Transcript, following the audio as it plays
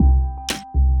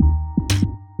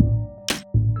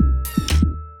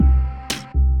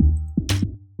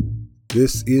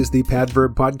This is the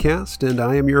Padverb Podcast, and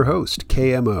I am your host,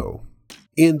 KMO.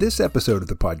 In this episode of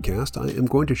the podcast, I am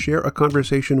going to share a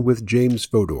conversation with James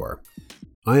Fodor.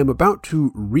 I am about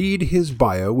to read his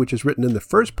bio, which is written in the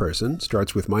first person,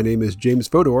 starts with "My name is James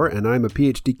Fodor, and I'm a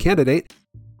PhD candidate,"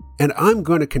 and I'm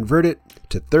going to convert it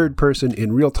to third person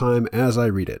in real time as I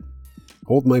read it.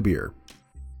 Hold my beer.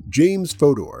 James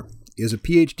Fodor is a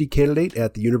PhD candidate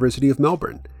at the University of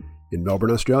Melbourne, in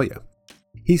Melbourne, Australia.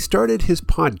 He started his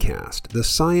podcast, The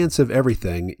Science of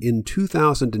Everything, in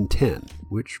 2010,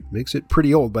 which makes it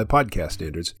pretty old by podcast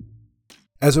standards,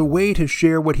 as a way to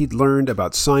share what he'd learned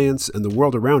about science and the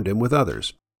world around him with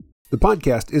others. The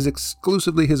podcast is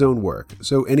exclusively his own work,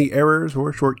 so any errors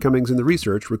or shortcomings in the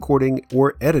research, recording,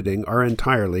 or editing are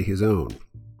entirely his own.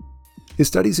 His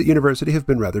studies at university have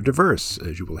been rather diverse,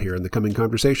 as you will hear in the coming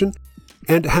conversation,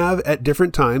 and have at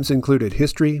different times included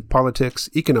history, politics,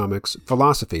 economics,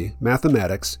 philosophy,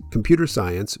 mathematics, computer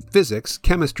science, physics,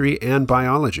 chemistry, and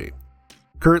biology.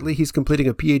 Currently, he's completing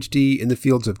a PhD in the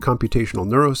fields of computational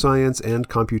neuroscience and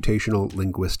computational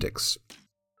linguistics.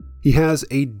 He has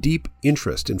a deep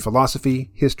interest in philosophy,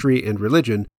 history, and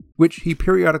religion, which he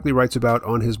periodically writes about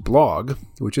on his blog,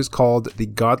 which is called The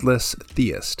Godless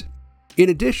Theist. In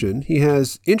addition, he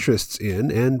has interests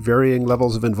in and varying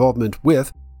levels of involvement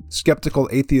with skeptical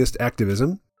atheist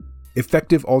activism,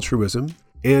 effective altruism,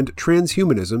 and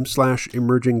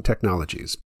transhumanism/emerging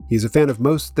technologies. He's a fan of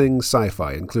most things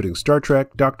sci-fi, including Star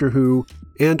Trek, Doctor Who,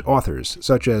 and authors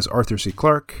such as Arthur C.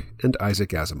 Clarke and Isaac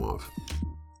Asimov.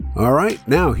 All right,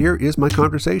 now here is my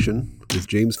conversation with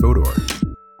James Fodor.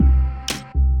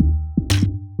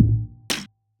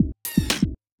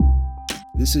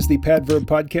 This is the Padverb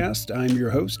Podcast. I'm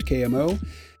your host, KMO,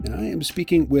 and I am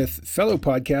speaking with fellow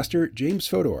podcaster James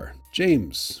Fodor.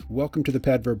 James, welcome to the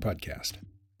Padverb Podcast.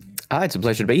 Hi, it's a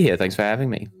pleasure to be here. Thanks for having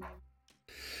me.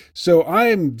 So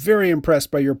I'm very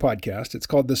impressed by your podcast. It's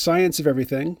called The Science of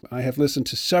Everything. I have listened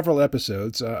to several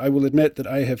episodes. I will admit that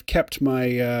I have kept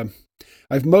my...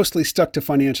 I've mostly stuck to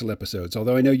financial episodes,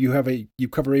 although I know you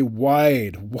cover a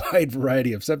wide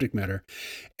variety of subject matter,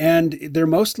 and they're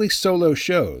mostly solo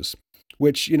shows,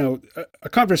 which, a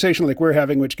conversation like we're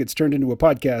having, which gets turned into a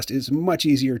podcast, is much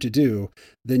easier to do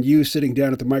than you sitting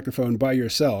down at the microphone by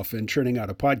yourself and churning out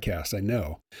a podcast, I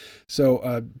know.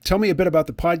 So tell me a bit about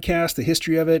the podcast, the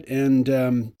history of it,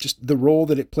 and just the role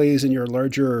that it plays in your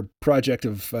larger project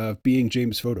of being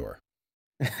James Fodor.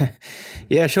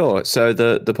 Yeah, sure. So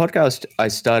the podcast I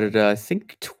started, I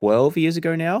think 12 years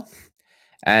ago now.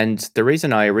 And the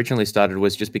reason I originally started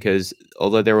was just because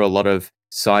although there were a lot of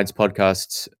science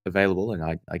podcasts available, and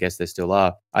I guess there still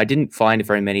are, I didn't find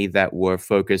very many that were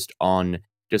focused on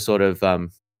just sort of,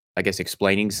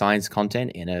 explaining science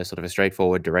content in a sort of a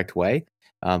straightforward, direct way.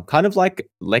 Kind of like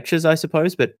lectures, I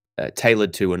suppose, but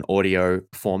tailored to an audio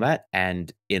format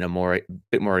and in a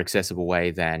bit more accessible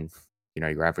way than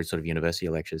your average sort of university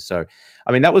lectures. So,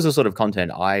 I mean, that was the sort of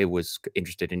content I was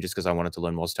interested in just because I wanted to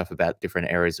learn more stuff about different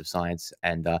areas of science.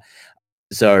 And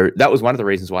so that was one of the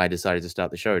reasons why I decided to start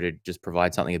the show, to just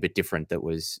provide something a bit different that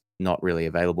was not really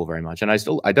available very much. And I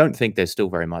don't think there's still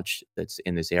very much that's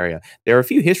in this area. There are a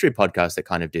few history podcasts that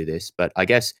kind of do this, but I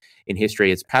guess in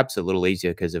history, it's perhaps a little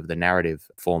easier because of the narrative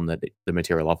form that the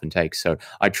material often takes. So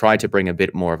I try to bring a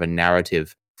bit more of a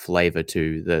narrative flavor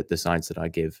to the science that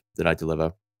I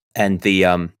deliver. And the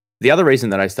other reason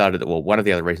that I started, one of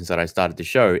the other reasons that I started the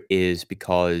show is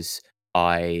because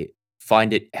I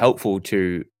find it helpful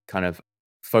to kind of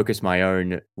focus my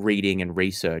own reading and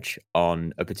research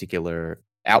on a particular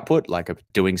output, like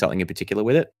doing something in particular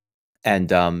with it, and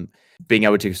being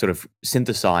able to sort of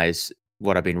synthesize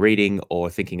what I've been reading or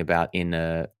thinking about in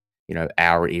a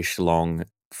hour-ish long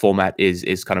format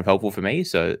is kind of helpful for me.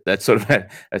 So that's sort of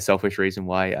a selfish reason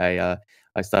why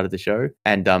I started the show.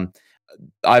 And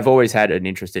I've always had an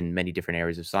interest in many different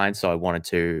areas of science, so I wanted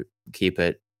to keep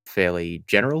it fairly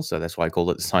general. So that's why I call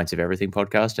it the Science of Everything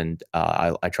podcast. And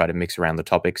I try to mix around the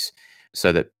topics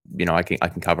so that I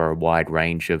can cover a wide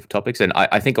range of topics. And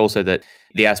I think also that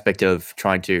the aspect of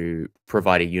trying to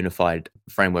provide a unified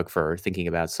framework for thinking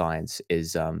about science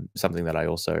is something that I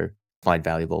also find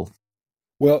valuable.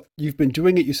 Well, you've been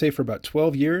doing it, you say, for about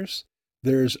 12 years.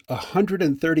 There's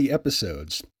 130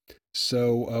 episodes.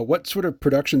 So what sort of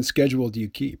production schedule do you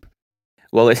keep?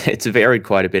 Well, it's varied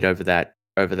quite a bit over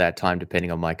that time,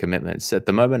 depending on my commitments. At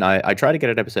the moment, I try to get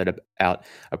an episode out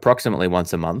approximately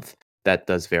once a month. That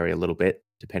does vary a little bit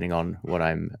depending on what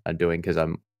I'm doing, because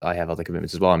I have other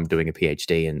commitments as well. I'm doing a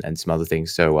PhD and some other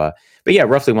things. So, but yeah,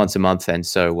 roughly once a month. And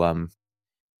so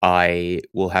I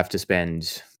will have to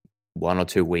spend 1 or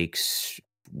 2 weeks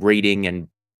reading and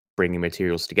bringing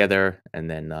materials together, and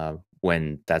then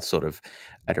when that's sort of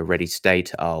at a ready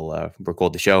state, I'll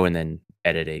record the show and then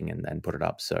editing and then put it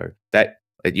up. So that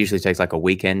it usually takes like a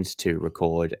weekend to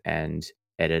record and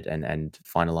edit and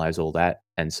finalize all that.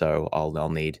 And so I'll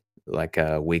need like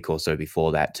a week or so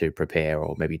before that to prepare,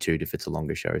 or maybe two if it's a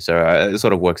longer show. So it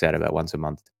sort of works out about once a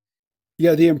month.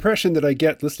 Yeah, the impression that I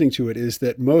get listening to it is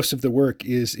that most of the work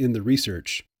is in the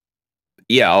research.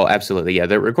 Yeah, oh, absolutely. Yeah,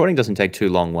 the recording doesn't take too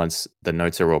long once the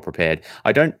notes are all prepared.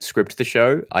 I don't script the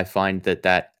show. I find that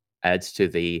that adds to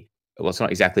the well, it's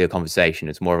not exactly a conversation,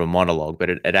 it's more of a monologue, but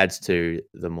it adds to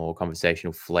the more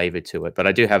conversational flavor to it. But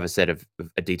I do have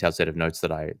a detailed set of notes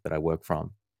that I work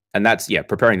from. And that's yeah,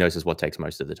 preparing those is what takes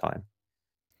most of the time.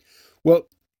 Well,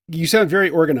 you sound very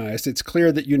organized. It's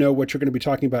clear that you know what you're going to be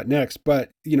talking about next,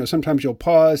 but sometimes you'll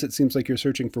pause. It seems like you're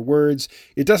searching for words.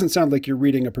 It doesn't sound like you're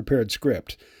reading a prepared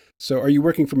script. So are you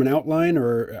working from an outline,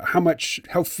 or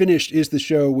how finished is the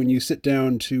show when you sit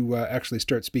down to actually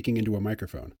start speaking into a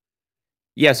microphone?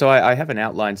 Yeah, so I have an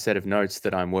outline set of notes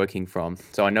that I'm working from,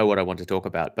 so I know what I want to talk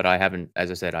about, but I haven't, as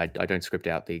I said, I don't script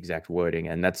out the exact wording,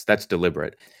 and that's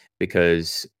deliberate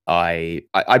because I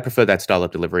prefer that style of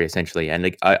delivery essentially, and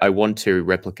like, I want to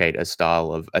replicate a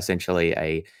style of essentially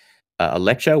a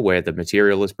lecture where the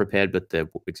material is prepared, but the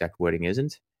exact wording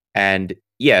isn't. And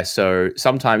yeah, so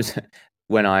sometimes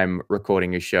when I'm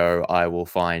recording a show, I will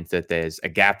find that there's a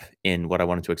gap in what I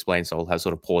wanted to explain. So I'll have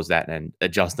sort of pause that and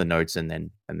adjust the notes and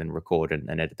then record and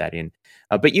edit that in.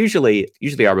 But usually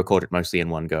I record it mostly in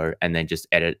one go and then just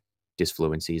edit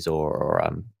disfluencies or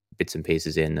bits and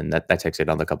pieces in, and that takes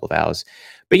another couple of hours.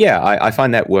 But yeah, I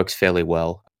find that works fairly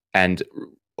well. And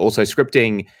also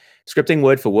scripting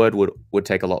word for word would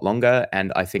take a lot longer,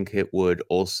 and I think it would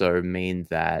also mean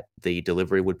that the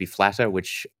delivery would be flatter,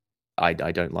 which I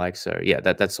don't like. So yeah,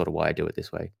 that's sort of why I do it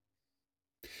this way.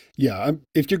 Yeah,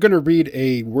 if you're going to read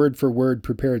a word for word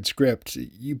prepared script,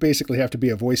 you basically have to be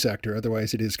a voice actor.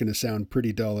 Otherwise, it is going to sound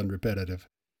pretty dull and repetitive.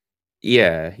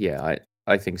 Yeah,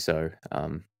 I think so.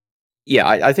 Yeah,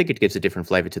 I think it gives a different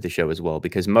flavor to the show as well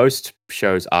because most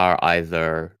shows are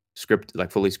either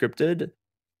like fully scripted,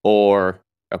 or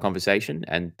a conversation,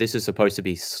 and this is supposed to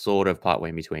be sort of partway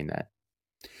in between that.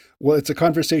 Well, it's a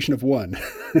conversation of one.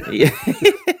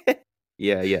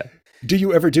 Yeah, yeah. Do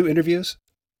you ever do interviews?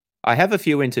 I have a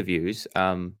few interviews,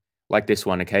 like this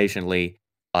one. Occasionally,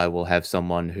 I will have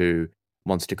someone who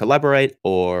wants to collaborate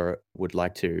or would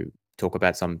like to talk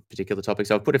about some particular topic.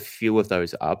 So I've put a few of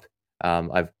those up.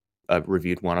 I've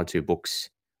reviewed one or two books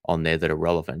on there that are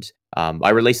relevant. I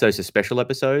release those as special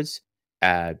episodes,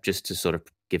 just to sort of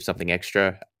give something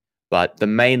extra. But the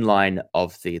main line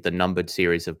of the numbered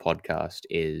series of podcast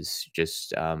is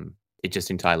just it's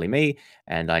just entirely me,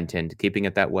 and I intend keeping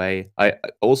it that way. I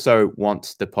also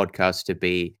want the podcast to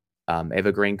be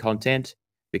evergreen content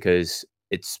because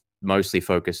it's mostly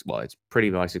focused. Well, it's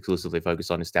pretty much exclusively focused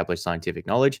on established scientific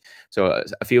knowledge. So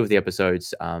a few of the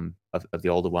episodes of the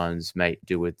older ones may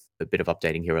do with a bit of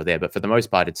updating here or there, but for the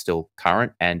most part, it's still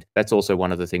current. And that's also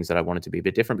one of the things that I wanted to be a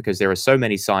bit different because there are so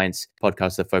many science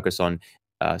podcasts that focus on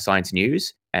science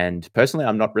news. And personally,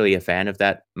 I'm not really a fan of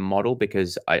that model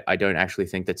because I don't actually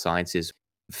think that science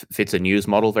fits a news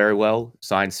model very well.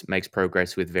 Science makes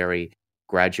progress with very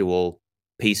gradual,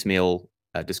 piecemeal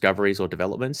discoveries or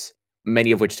developments,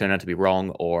 many of which turn out to be wrong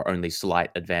or only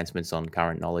slight advancements on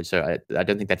current knowledge. So I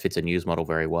don't think that fits a news model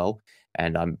very well.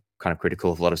 And I'm kind of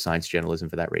critical of a lot of science journalism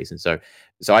for that reason. So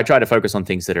I try to focus on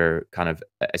things that are kind of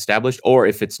established, or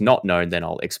if it's not known, then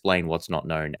I'll explain what's not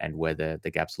known and where the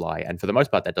gaps lie. And for the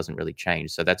most part, that doesn't really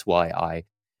change. So that's why I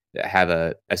have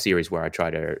a series where I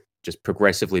try to just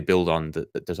progressively build on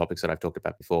the topics that I've talked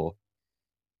about before.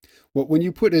 Well, when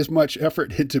you put as much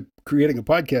effort into creating a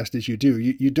podcast as you do,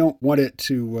 you don't want it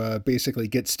to basically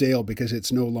get stale because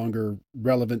it's no longer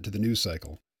relevant to the news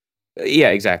cycle. Yeah,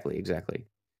 exactly.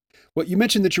 Well, you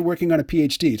mentioned that you're working on a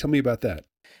PhD. Tell me about that.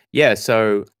 Yeah,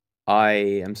 so I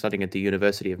am studying at the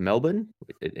University of Melbourne,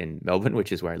 in Melbourne,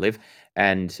 which is where I live.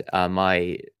 And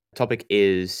my topic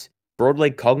is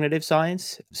broadly cognitive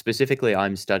science. Specifically,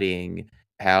 I'm studying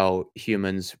how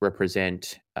humans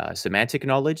represent semantic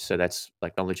knowledge. So that's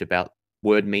like knowledge about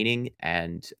word meaning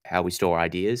and how we store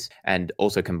ideas and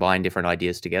also combine different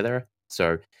ideas together.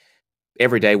 So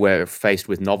every day we're faced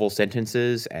with novel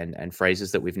sentences and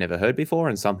phrases that we've never heard before,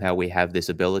 and somehow we have this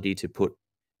ability to put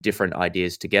different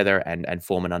ideas together and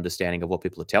form an understanding of what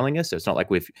people are telling us. So it's not like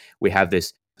we have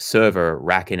this server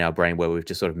rack in our brain where we've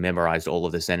just sort of memorized all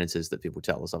of the sentences that people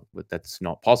tell us. But that's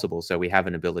not possible. So we have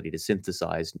an ability to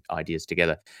synthesize ideas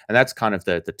together, and that's kind of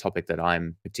the topic that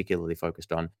I'm particularly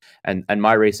focused on. And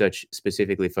my research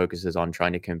specifically focuses on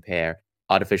trying to compare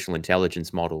artificial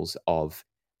intelligence models of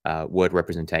word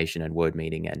representation and word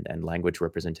meaning and language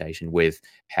representation with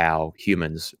how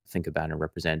humans think about and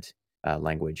represent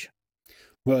language.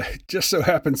 Well, it just so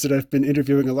happens that I've been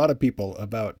interviewing a lot of people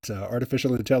about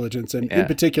artificial intelligence and, in Yeah.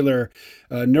 particular,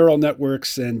 neural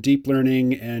networks and deep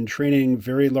learning and training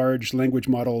very large language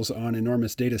models on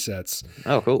enormous data sets.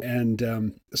 Oh, cool.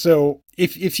 And so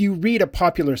if you read a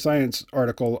popular science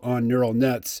article on neural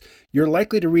nets, you're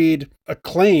likely to read a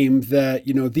claim that,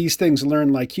 these things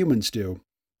learn like humans do.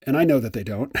 And I know that they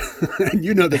don't. And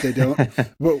you know that they don't.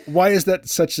 But why is that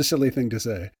such a silly thing to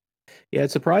say? Yeah,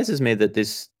 it surprises me that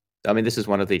this is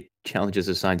one of the challenges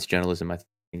of science journalism, I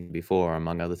think, before,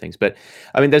 among other things. But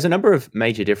there's a number of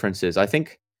major differences. I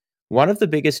think one of the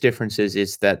biggest differences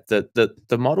is that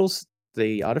the models,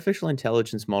 the artificial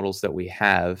intelligence models that we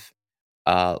have,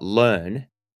 learn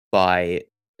by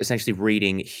essentially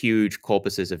reading huge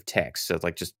corpuses of text. So,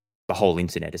 like, just the whole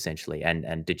internet essentially, and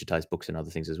digitized books and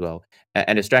other things as well,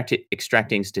 and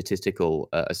extracting statistical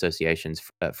associations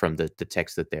from the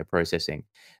text that they're processing.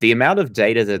 The amount of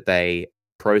data that they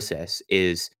process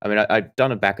is, I've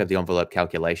done a back of the envelope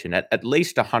calculation at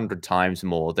least 100 times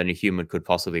more than a human could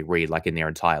possibly read, like, in their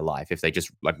entire life, if they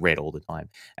just, like, read all the time.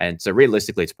 And so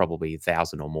realistically, it's probably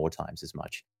 1,000 or more times as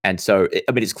much. And so,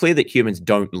 it's clear that humans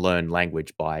don't learn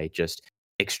language by just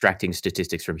extracting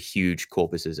statistics from huge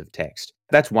corpuses of text.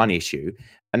 That's one issue.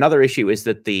 Another issue is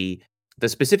that the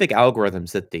specific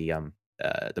algorithms that the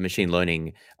machine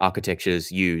learning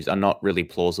architectures use are not really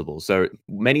plausible. So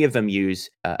many of them use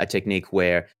a technique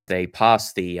where they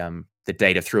pass the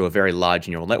data through a very large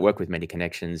neural network with many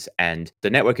connections, and the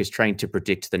network is trained to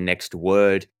predict the next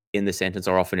word in the sentence,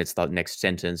 or often it's the next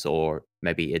sentence, or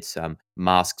maybe it's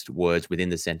masked words within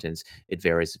the sentence. It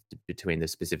varies between the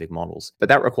specific models, but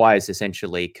that requires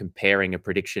essentially comparing a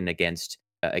prediction against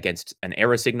an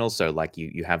error signal. So, like,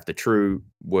 you have the true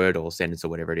word or sentence or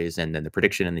whatever it is, and then the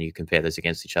prediction, and then you compare those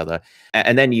against each other.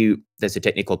 And then there's a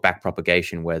technique called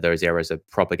backpropagation, where those errors are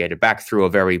propagated back through a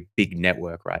very big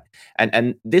network, right?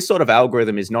 And this sort of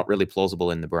algorithm is not really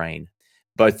plausible in the brain.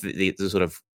 Both the sort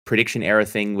of prediction error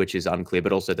thing, which is unclear,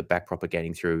 but also the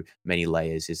backpropagating through many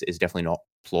layers is definitely not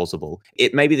plausible.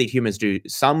 It may be that humans do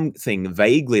something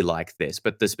vaguely like this,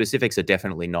 but the specifics are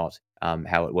definitely not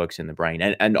how it works in the brain.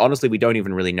 And honestly, we don't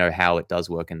even really know how it does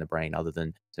work in the brain, other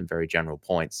than some very general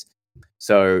points.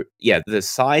 So, yeah, the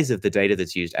size of the data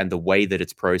that's used and the way that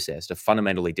it's processed are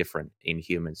fundamentally different in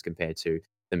humans compared to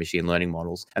the machine learning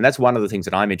models. And that's one of the things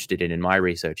that I'm interested in my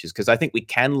research, is because I think we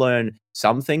can learn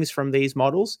some things from these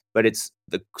models, but it's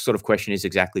the sort of question is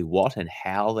exactly what and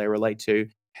how they relate to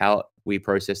how we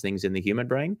process things in the human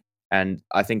brain. And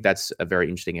I think that's a very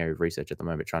interesting area of research at the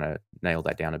moment, trying to nail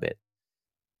that down a bit.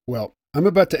 Well, I'm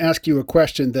about to ask you a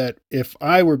question that if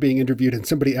I were being interviewed and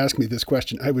somebody asked me this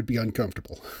question, I would be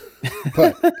uncomfortable.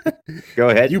 But Go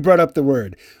ahead. You brought up the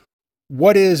word.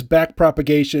 What is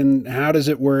backpropagation? How does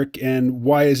it work? And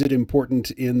why is it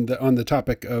important on the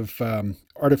topic of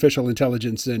artificial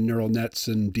intelligence and neural nets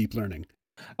and deep learning?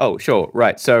 Oh, sure.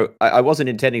 Right. So I wasn't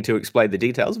intending to explain the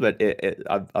details, but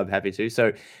I'm happy to.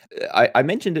 So I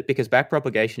mentioned it because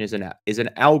backpropagation is an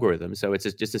algorithm. So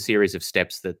it's just a series of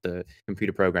steps that the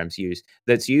computer programs use,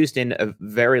 that's used in a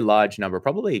very large number,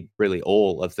 probably really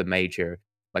all of the major,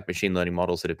 like, machine learning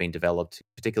models that have been developed,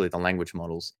 particularly the language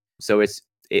models. So it's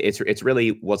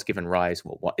really what's given rise.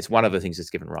 Well, it's one of the things that's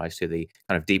given rise to the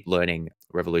kind of deep learning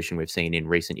revolution we've seen in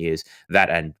recent years. That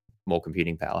and more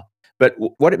computing power. But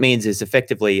what it means is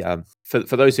effectively, for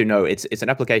those who know, it's an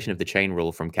application of the chain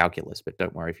rule from calculus. But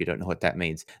don't worry if you don't know what that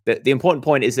means. The important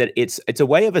point is that it's a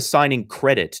way of assigning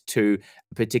credit to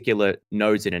particular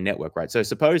nodes in a network, right? So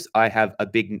suppose I have a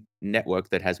big network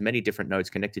that has many different nodes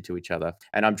connected to each other,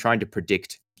 and I'm trying to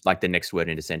predict, like, the next word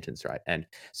in a sentence, right? And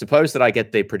suppose that I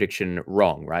get the prediction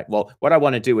wrong, right? Well, what I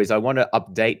want to do is I want to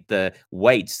update the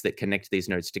weights that connect these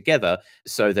nodes together,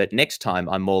 so that next time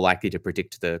I'm more likely to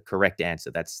predict the correct answer.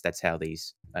 That's how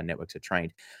these networks are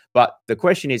trained. But the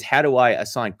question is, how do I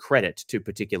assign credit to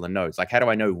particular nodes? Like, how do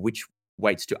I know which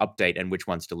weights to update and which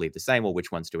ones to leave the same, or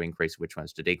which ones to increase, which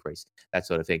ones to decrease, that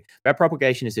sort of thing.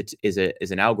 Backpropagation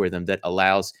is an algorithm that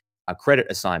allows a credit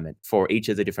assignment for each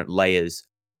of the different layers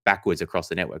backwards across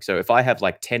the network. So if I have,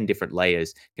 like, 10 different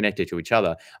layers connected to each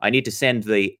other, I need to send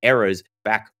the errors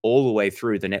back all the way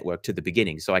through the network to the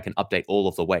beginning, so I can update all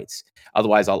of the weights.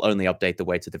 Otherwise, I'll only update the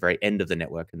weights at the very end of the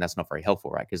network, and that's not very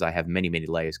helpful, right? Because I have many, many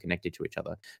layers connected to each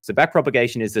other. So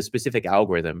backpropagation is the specific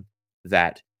algorithm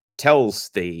that tells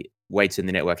the weights in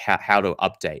the network, how to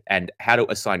update and how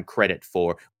to assign credit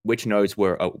for which nodes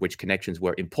which connections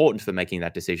were important for making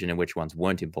that decision and which ones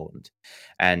weren't important.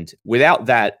 And without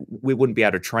that, we wouldn't be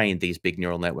able to train these big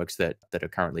neural networks that are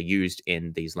currently used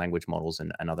in these language models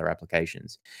and other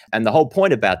applications. And the whole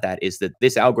point about that is that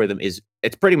this algorithm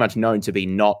it's pretty much known to be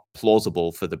not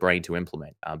plausible for the brain to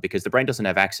implement, because the brain doesn't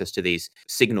have access to these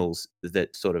signals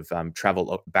that sort of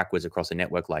travel backwards across a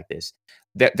network like this.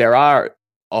 There are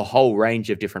a whole range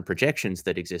of different projections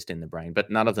that exist in the brain,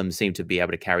 but none of them seem to be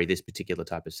able to carry this particular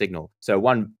type of signal. So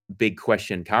one big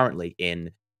question currently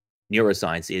in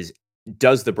neuroscience is,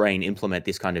 does the brain implement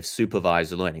this kind of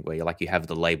supervised learning where you have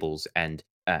the labels and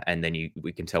then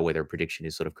we can tell whether a prediction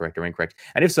is sort of correct or incorrect?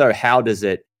 And if so, how does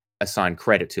it assign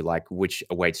credit to which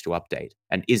awaits to update?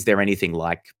 And is there anything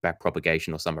like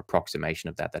backpropagation or some approximation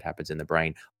of that happens in the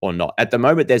brain or not? At the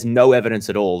moment, there's no evidence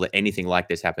at all that anything like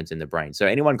this happens in the brain. So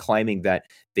anyone claiming that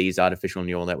these artificial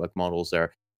neural network models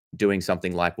are doing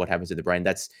something like what happens in the brain,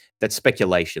 that's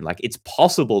speculation. Like, it's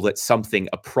possible that something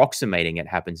approximating it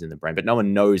happens in the brain, but no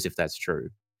one knows if that's true.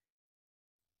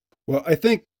 Well, I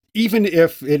think even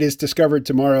if it is discovered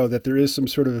tomorrow that there is some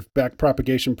sort of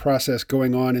backpropagation process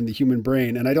going on in the human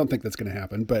brain, and I don't think that's going to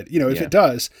happen, but if it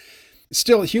does,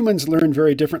 still humans learn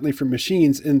very differently from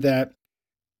machines in that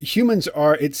humans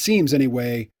are, it seems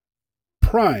anyway,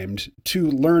 primed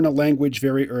to learn a language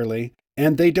very early,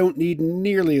 and they don't need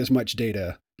nearly as much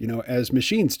data as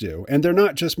machines do. And they're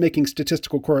not just making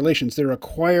statistical correlations, they're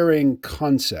acquiring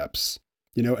concepts,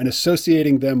 and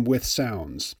associating them with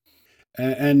sounds.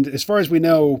 And as far as we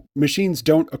know, machines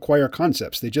don't acquire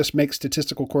concepts. They just make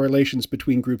statistical correlations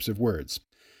between groups of words.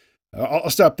 I'll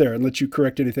stop there and let you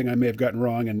correct anything I may have gotten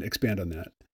wrong and expand on that.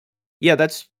 Yeah,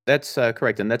 that's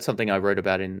correct. And that's something I wrote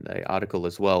about in the article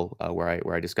as well, where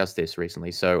I discussed this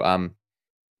recently. So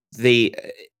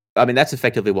that's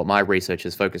effectively what my research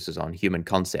focuses on, human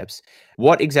concepts.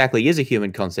 What exactly is a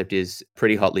human concept is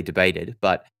pretty hotly debated,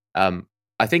 but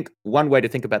I think one way to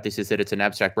think about this is that it's an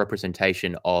abstract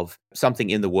representation of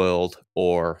something in the world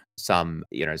or some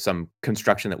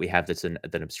construction that we have that's an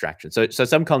abstraction. So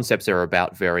some concepts are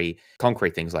about very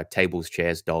concrete things like tables,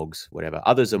 chairs, dogs, whatever.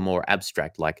 Others are more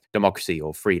abstract, like democracy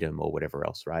or freedom or whatever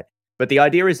else, right? But the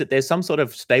idea is that there's some sort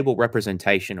of stable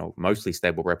representation, or mostly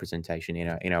stable representation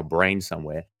in our brain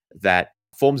somewhere, that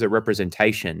forms a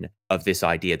representation of this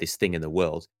idea, this thing in the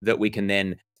world, that we can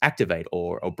then activate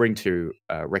or bring to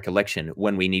recollection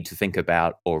when we need to think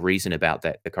about or reason about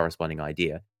the corresponding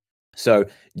idea. So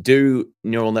do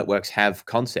neural networks have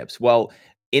concepts? Well,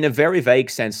 in a very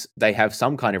vague sense, they have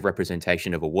some kind of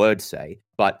representation of a word, say,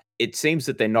 but it seems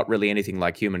that they're not really anything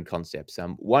like human concepts.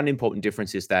 One important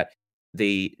difference is that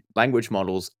the language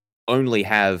models only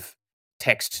have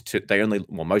text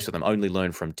most of them only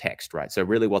learn from text, right? So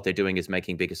really what they're doing is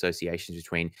making big associations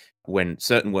between when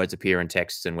certain words appear in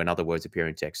texts and when other words appear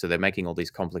in text. So they're making all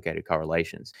these complicated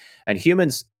correlations. And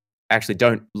humans actually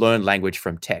don't learn language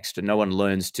from text, and no one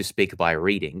learns to speak by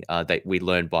reading. We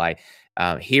learn by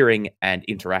hearing and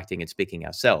interacting and speaking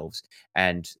ourselves.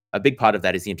 And a big part of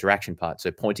that is the interaction part. So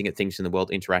pointing at things in the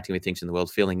world, interacting with things in the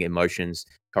world, feeling emotions,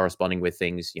 corresponding with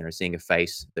things, seeing a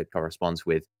face that corresponds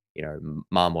with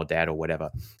mom or dad or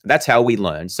whatever. That's how we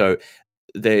learn. So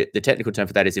the technical term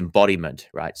for that is embodiment,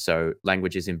 right? So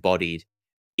language is embodied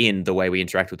in the way we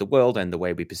interact with the world and the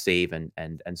way we perceive and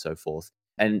so forth.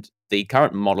 And the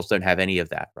current models don't have any of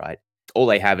that, right? All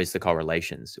they have is the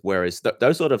correlations, whereas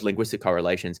those sort of linguistic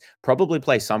correlations probably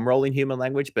play some role in human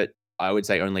language, but I would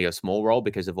say only a small role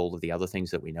because of all of the other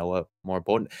things that we know are more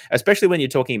important, especially when you're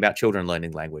talking about children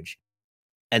learning language.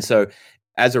 And so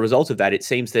as a result of that, it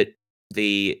seems that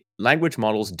the language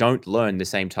models don't learn the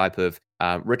same type of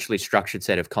richly structured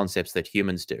set of concepts that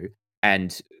humans do.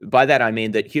 And by that, I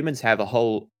mean that humans have a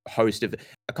whole host of...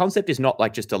 A concept is not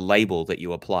like just a label that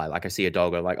you apply. Like I see a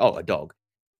dog, I'm like, oh, a dog.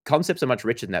 Concepts are much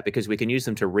richer than that because we can use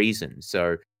them to reason.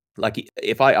 So like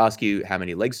if I ask you how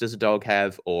many legs does a dog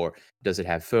have, or does it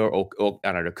have fur, or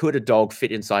I don't know, could a dog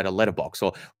fit inside a letterbox,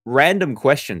 or random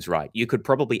questions, right? You could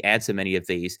probably answer many of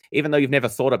these, even though you've never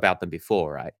thought about them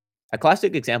before, right? A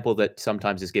classic example that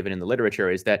sometimes is given in the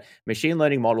literature is that machine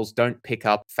learning models don't pick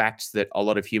up facts that a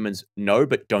lot of humans know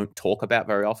but don't talk about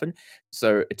very often.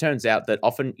 So it turns out that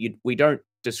often we don't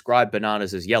describe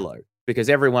bananas as yellow because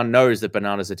everyone knows that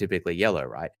bananas are typically yellow,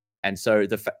 right? And so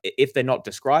if they're not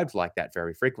described like that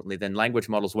very frequently, then language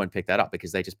models won't pick that up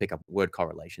because they just pick up word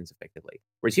correlations effectively.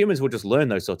 Whereas humans will just learn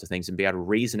those sorts of things and be able to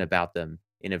reason about them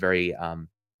in a very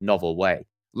novel way.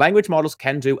 Language models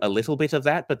can do a little bit of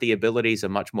that, but the abilities are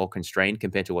much more constrained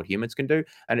compared to what humans can do.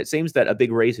 And it seems that a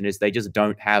big reason is they just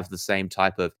don't have the same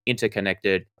type of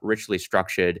interconnected, richly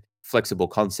structured, flexible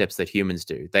concepts that humans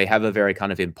do. They have a very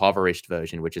kind of impoverished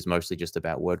version, which is mostly just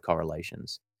about word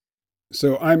correlations.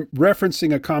 So I'm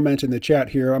referencing a comment in the chat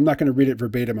here. I'm not going to read it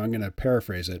verbatim. I'm going to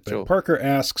paraphrase it. But Sure. Parker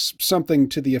asks something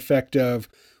to the effect of,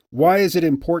 why is it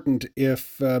important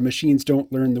if machines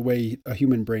don't learn the way a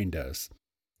human brain does?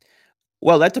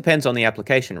 Well, that depends on the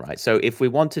application, right? So if we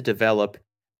want to develop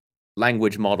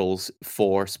language models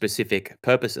for specific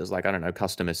purposes, like, I don't know,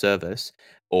 customer service,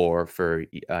 or for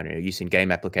I don't know, use in game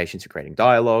applications for creating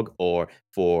dialogue, or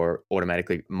for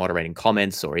automatically moderating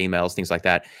comments or emails, things like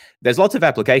that. There's lots of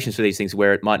applications for these things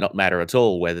where it might not matter at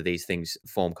all whether these things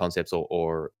form concepts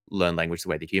or learn language the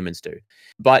way that humans do.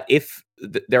 But if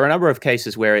there are a number of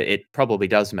cases where it probably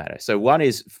does matter. So one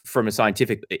is from a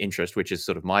scientific interest, which is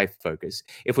sort of my focus.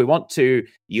 If we want to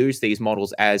use these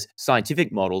models as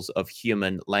scientific models of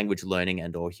human language learning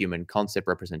and or human concept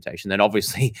representation, then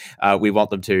obviously we want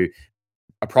them to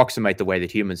approximate the way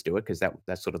that humans do it, because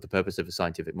that's sort of the purpose of a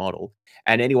scientific model.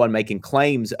 And anyone making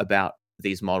claims about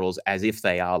these models as if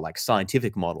they are like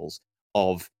scientific models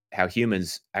of how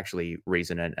humans actually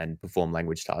reason and perform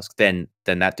language tasks, then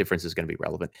that difference is going to be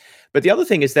relevant. But the other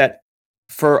thing is that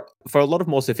for a lot of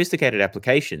more sophisticated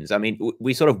applications, I mean,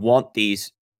 we sort of want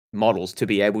these models to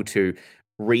be able to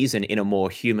reason in a more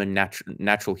human,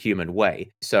 natural human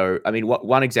way. So, I mean,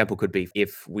 one example could be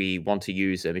if we want to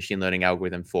use a machine learning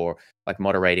algorithm for like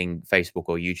moderating Facebook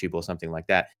or YouTube or something like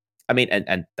that. I mean,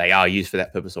 and they are used for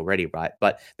that purpose already, right?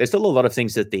 But there's still a lot of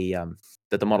things that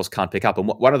the models can't pick up, and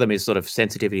one of them is sort of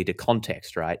sensitivity to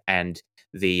context, right? And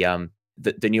the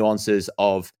nuances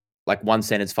of like one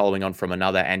sentence following on from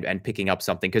another and picking up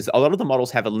something, because a lot of the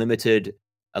models have a limited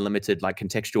like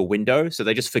contextual window, so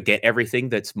they just forget everything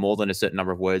that's more than a certain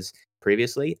number of words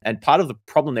previously. And part of the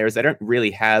problem there is they don't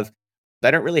really have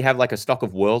like a stock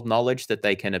of world knowledge that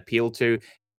they can appeal to,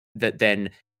 that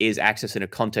then is accessed in a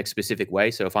context specific way.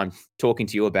 So if I'm talking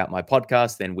to you about my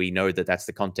podcast, then we know that that's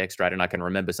the context, right? And I can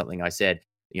remember something I said,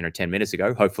 10 minutes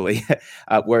ago, hopefully.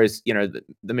 Whereas,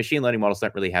 the machine learning models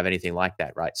don't really have anything like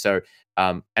that, right? So,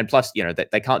 and plus,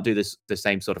 they can't do the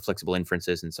same sort of flexible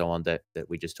inferences and so on that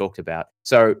we just talked about.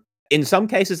 So in some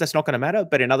cases, that's not going to matter,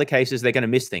 but in other cases, they're going to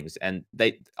miss things, and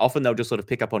they'll just sort of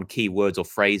pick up on key words or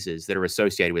phrases that are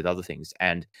associated with other things,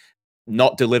 and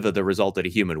not deliver the result that a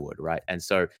human would, right? And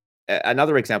so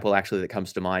another example actually that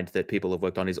comes to mind that people have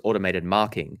worked on is automated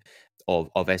marking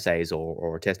of essays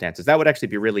or test answers. That would actually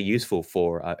be really useful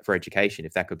for education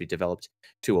if that could be developed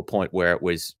to a point where it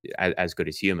was as good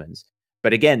as humans.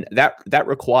 But again, that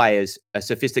requires a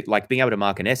like being able to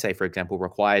mark an essay, for example,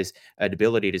 requires an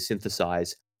ability to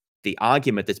synthesize the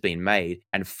argument that's been made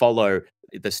and follow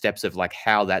the steps of like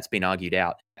how that's been argued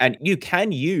out. And you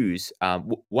can use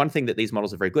one thing that these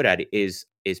models are very good at is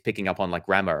picking up on like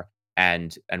grammar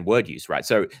and word use, right?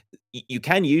 So you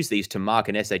can use these to mark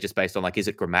an essay just based on like, is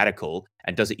it grammatical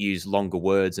and does it use longer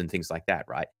words and things like that,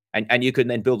 right? And you can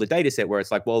then build a data set where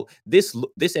it's like, well, this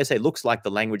essay looks like the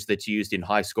language that's used in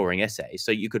high scoring essays,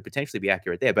 so you could potentially be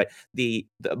accurate there. But the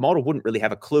model wouldn't really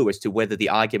have a clue as to whether the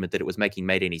argument that it was making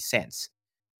made any sense,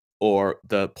 or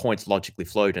the points logically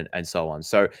flowed and so on.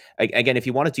 So again, if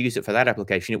you wanted to use it for that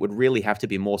application, it would really have to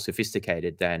be more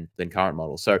sophisticated than current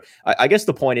models. So I guess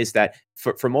the point is that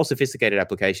for more sophisticated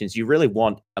applications, you really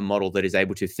want a model that is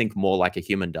able to think more like a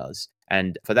human does.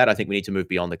 And for that, I think we need to move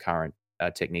beyond the current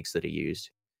techniques that are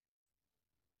used.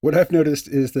 What I've noticed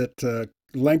is that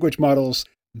language models,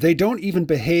 they don't even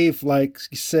behave like,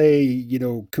 say,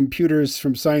 computers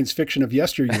from science fiction of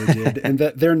yesteryear did, and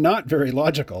that they're not very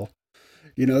logical.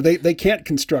 They can't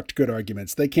construct good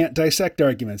arguments. They can't dissect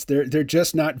arguments. They're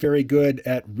just not very good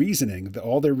at reasoning.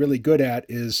 All they're really good at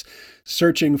is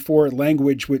searching for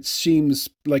language which seems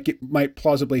like it might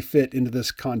plausibly fit into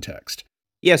this context.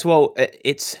 Yes, well,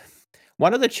 it's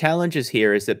one of the challenges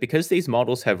here is that because these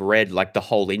models have read like the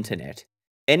whole internet,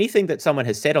 anything that someone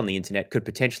has said on the internet could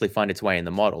potentially find its way in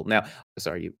the model. Now,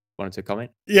 sorry, you wanted to comment?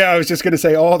 Yeah, I was just going to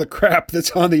say all the crap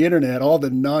that's on the internet, all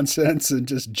the nonsense and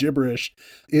just gibberish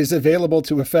is available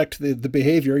to affect the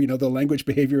behavior, the language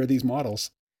behavior of these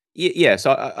models. Yeah,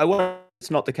 so I want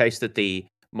it's not the case that the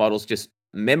models just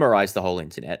memorize the whole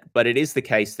internet, but it is the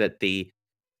case that the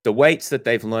weights that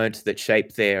they've learned that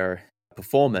shape their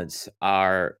performance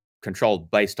are controlled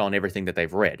based on everything that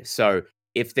they've read. So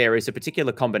if there is a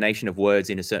particular combination of words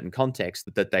in a certain context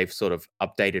that they've sort of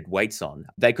updated weights on,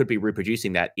 they could be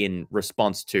reproducing that in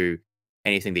response to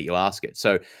anything that you ask it.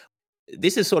 So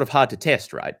this is sort of hard to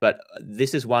test, right? But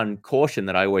this is one caution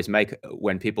that I always make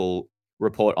when people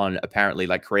report on apparently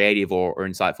like creative or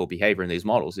insightful behavior in these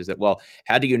models is that, well,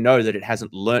 how do you know that it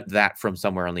hasn't learnt that from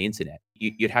somewhere on the internet?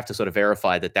 You'd have to sort of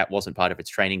verify that that wasn't part of its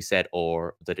training set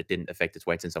or that it didn't affect its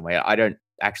weights in some way. I don't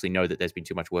actually know that there's been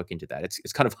too much work into that.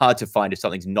 It's kind of hard to find if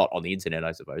something's not on the internet,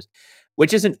 I suppose.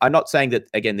 Which isn't, I'm not saying that,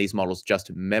 again, these models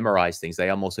just memorize things.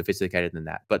 They are more sophisticated than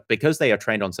that. But because they are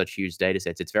trained on such huge data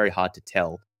sets, it's very hard to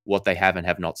tell what they have and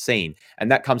have not seen.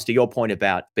 And that comes to your point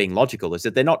about being logical, is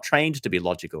that they're not trained to be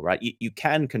logical, right? You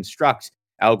can construct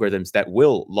algorithms that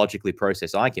will logically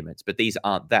process arguments, but these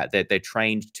aren't that. They're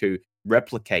trained to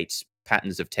replicate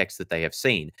patterns of text that they have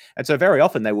seen. And so very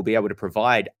often they will be able to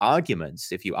provide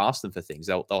arguments if you ask them for things.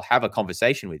 They'll have a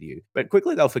conversation with you, but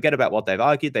quickly they'll forget about what they've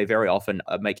argued. They very often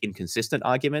make inconsistent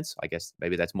arguments. I guess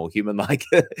maybe that's more human-like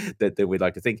that we'd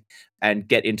like to think, and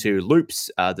get into loops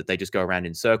that they just go around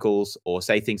in circles or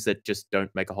say things that just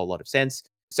don't make a whole lot of sense.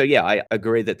 So yeah, I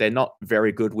agree that they're not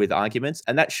very good with arguments,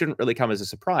 and that shouldn't really come as a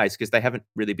surprise because they haven't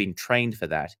really been trained for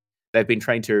that. They've been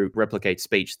trained to replicate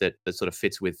speech that sort of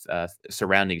fits with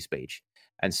surrounding speech.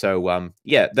 And so,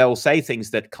 yeah, they'll say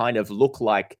things that kind of look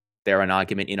like they're an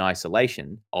argument in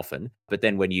isolation often, but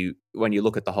then when you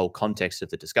look at the whole context of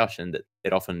the discussion, that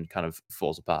it often kind of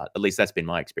falls apart. At least that's been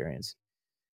my experience.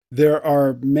 There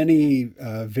are many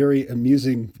very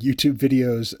amusing YouTube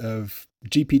videos of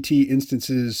GPT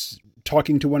instances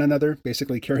talking to one another,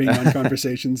 basically carrying on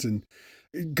conversations and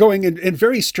going in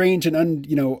very strange and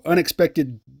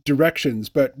unexpected directions.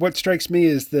 But what strikes me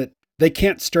is that they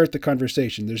can't start the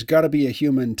conversation. There's got to be a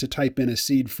human to type in a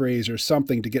seed phrase or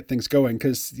something to get things going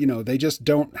because, they just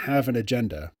don't have an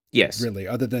agenda. Yes. Really,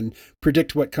 other than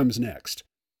predict what comes next.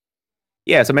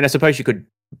 Yes. I mean, I suppose you could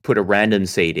put a random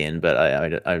seed in, but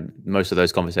I most of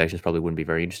those conversations probably wouldn't be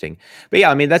very interesting. But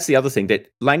yeah, I mean, that's the other thing,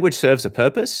 that language serves a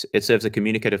purpose. It serves a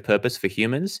communicative purpose for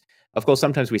humans. Of course,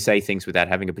 sometimes we say things without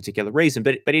having a particular reason,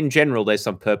 but in general, there's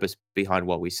some purpose behind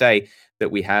what we say,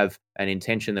 that we have an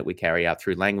intention that we carry out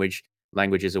through language.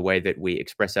 Language is a way that we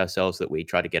express ourselves, that we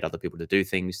try to get other people to do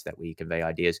things, that we convey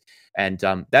ideas. And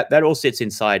that all sits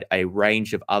inside a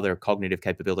range of other cognitive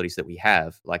capabilities that we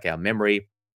have, like our memory,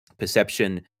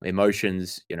 perception,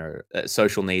 emotions,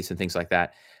 social needs and things like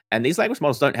that. And these language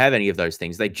models don't have any of those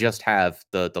things. They just have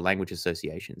the language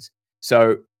associations.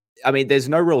 So, I mean, there's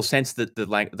no real sense that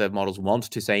the models want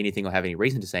to say anything or have any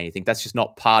reason to say anything. That's just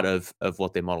not part of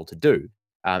what they're modeled to do.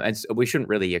 And so we shouldn't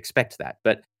really expect that.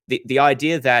 But the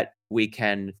idea that you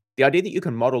can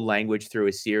model language through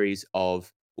a series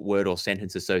of word or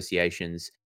sentence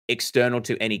associations external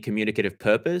to any communicative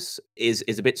purpose is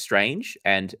a bit strange.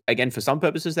 And again, for some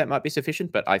purposes that might be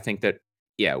sufficient, but I think that,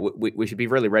 yeah, we should be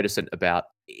really reticent about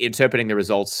interpreting the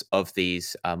results of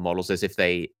these models as if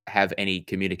they have any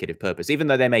communicative purpose, even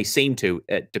though they may seem to,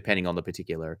 depending on the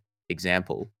particular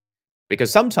example.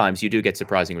 Because sometimes you do get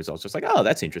surprising results. It's like, oh,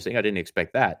 that's interesting. I didn't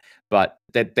expect that. But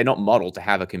they're not modeled to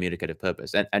have a communicative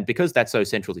purpose. And because that's so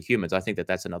central to humans, I think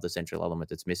that's another central element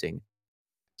that's missing.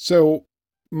 So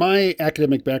my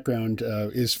academic background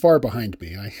is far behind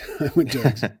me. I went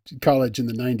to college in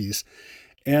the 90s.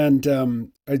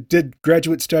 And I did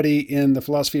graduate study in the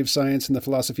philosophy of science and the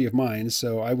philosophy of mind.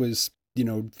 So I was,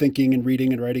 thinking and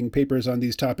reading and writing papers on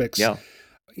these topics,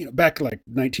 back like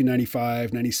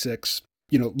 1995, 96,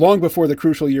 long before the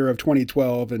crucial year of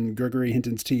 2012 and Gregory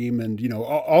Hinton's team and,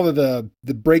 all of the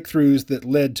breakthroughs that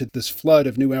led to this flood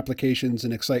of new applications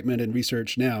and excitement and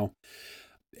research now.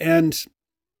 And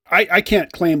I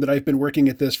can't claim that I've been working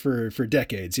at this for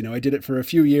decades. I did it for a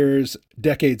few years,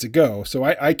 decades ago. So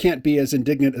I can't be as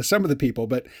indignant as some of the people,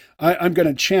 but I'm going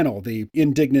to channel the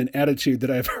indignant attitude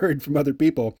that I've heard from other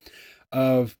people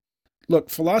of, look,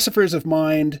 philosophers of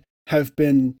mind have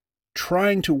been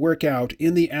trying to work out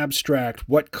in the abstract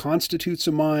what constitutes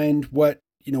a mind, what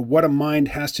a mind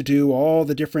has to do, all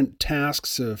the different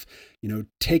tasks of,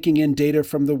 taking in data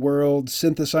from the world,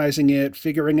 synthesizing it,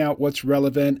 figuring out what's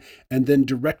relevant, and then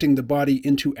directing the body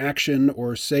into action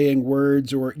or saying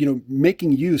words or,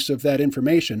 making use of that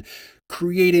information,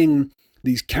 creating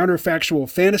these counterfactual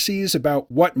fantasies about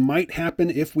what might happen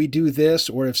if we do this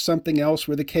or if something else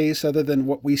were the case other than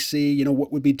what we see,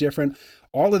 what would be different.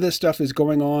 All of this stuff is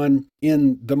going on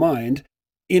in the mind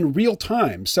in real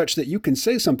time, such that you can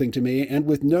say something to me and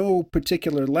with no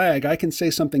particular lag, I can say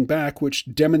something back which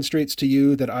demonstrates to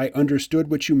you that I understood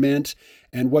what you meant.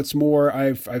 And what's more,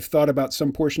 I've thought about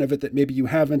some portion of it that maybe you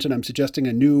haven't, and I'm suggesting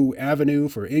a new avenue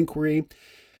for inquiry.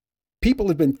 People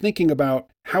have been thinking about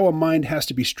how a mind has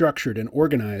to be structured and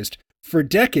organized for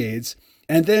decades,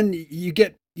 and then you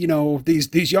get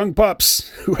these young pups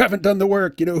who haven't done the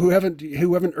work, who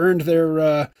haven't earned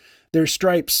their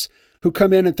stripes, who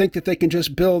come in and think that they can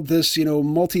just build this,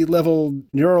 multi-level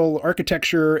neural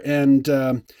architecture and,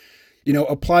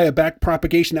 apply a back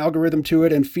propagation algorithm to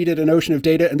it and feed it an ocean of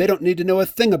data, and they don't need to know a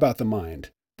thing about the mind.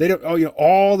 They don't,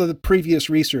 all of the previous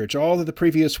research, all of the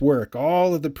previous work,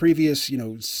 all of the previous,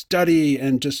 study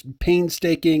and just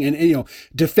painstaking and,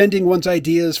 defending one's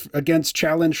ideas against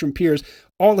challenge from peers.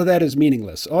 All of that is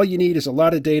meaningless. All you need is a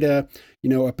lot of data,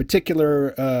 a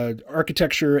particular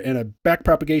architecture and a back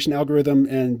propagation algorithm,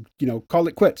 and, call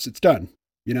it quits. It's done,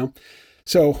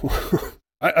 So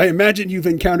I imagine you've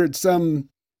encountered some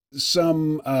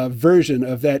version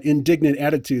of that indignant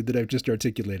attitude that I've just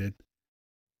articulated.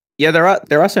 Yeah,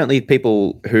 there are certainly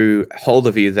people who hold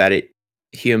the view that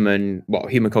human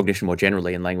cognition more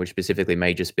generally, and language specifically,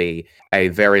 may just be a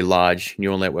very large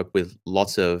neural network with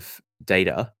lots of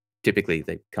data. Typically,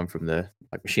 they come from the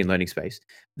machine learning space.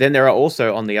 Then there are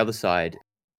also, on the other side,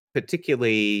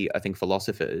 particularly, I think,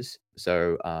 philosophers.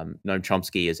 So Noam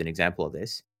Chomsky is an example of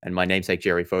this, and my namesake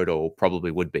Jerry Fodor probably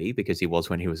would be, because he was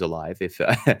when he was alive, if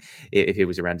if he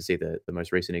was around to see the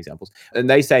most recent examples. And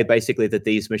they say basically that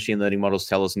these machine learning models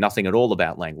tell us nothing at all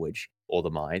about language or the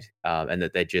mind, and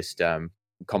that they're just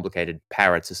complicated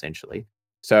parrots, essentially.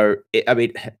 So,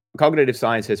 cognitive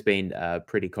science has been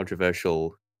pretty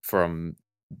controversial from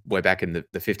way back in the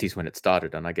 50s when it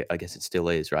started, and I guess it still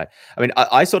is, right?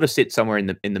 I sort of sit somewhere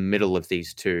in the middle of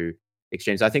these two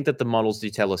extremes. I think that the models do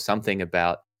tell us something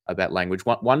about language.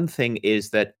 One thing is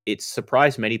that it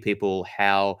surprised many people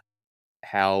how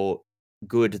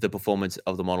good the performance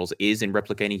of the models is in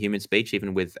replicating human speech,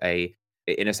 even with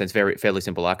in a sense, fairly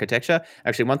simple architecture.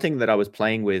 Actually, one thing that I was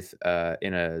playing with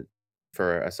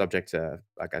for a subject,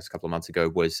 I guess a couple of months ago,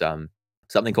 was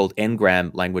something called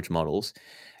n-gram language models.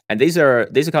 And these are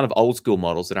kind of old school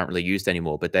models that aren't really used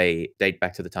anymore, but they date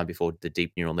back to the time before the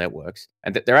deep neural networks.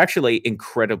 And they're actually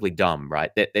incredibly dumb,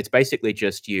 right? It's basically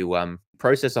just you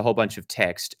process a whole bunch of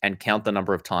text and count the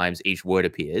number of times each word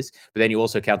appears, but then you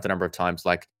also count the number of times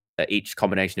each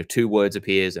combination of 2 words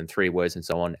appears and 3 words and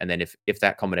so on. And then if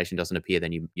that combination doesn't appear,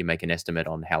 then you make an estimate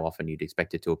on how often you'd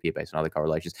expect it to appear based on other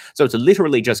correlations. So it's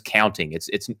literally just counting.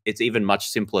 It's even much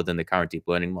simpler than the current deep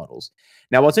learning models.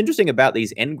 Now, what's interesting about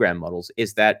these n-gram models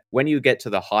is that when you get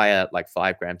to the higher,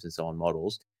 5 grams and so on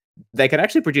models, they can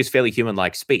actually produce fairly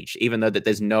human-like speech, even though that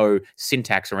there's no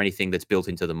syntax or anything that's built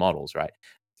into the models, right?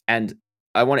 And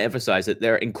I want to emphasize that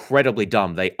they're incredibly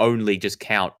dumb. They only just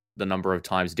count the number of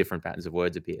times different patterns of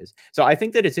words appears. So I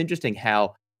think that it's interesting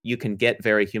how you can get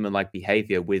very human-like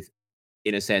behavior with,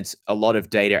 in a sense, a lot of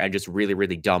data and just really,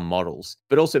 really dumb models.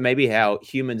 But also maybe how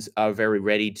humans are very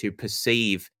ready to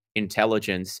perceive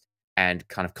intelligence and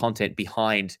kind of content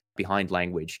behind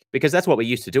language, because that's what we're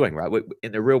used to doing, right?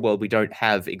 In the real world, we don't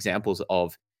have examples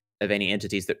of any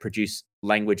entities that produce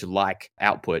language-like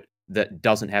output that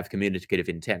doesn't have communicative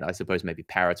intent. I suppose maybe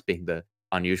parrots being the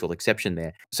unusual exception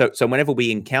there. So whenever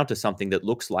we encounter something that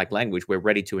looks like language, we're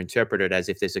ready to interpret it as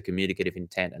if there's a communicative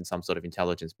intent and some sort of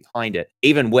intelligence behind it,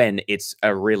 even when it's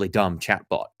a really dumb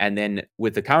chatbot. And then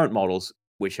with the current models,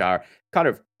 which are kind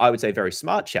of, I would say, very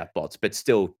smart chatbots, but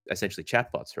still essentially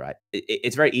chatbots, right?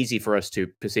 It's very easy for us to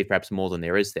perceive perhaps more than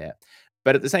there is there.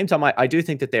 But at the same time, I do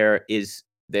think that there is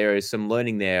some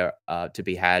learning there to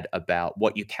be had about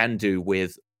what you can do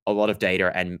with a lot of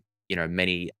data and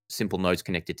many simple nodes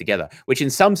connected together, which in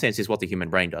some sense is what the human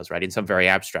brain does, right? In some very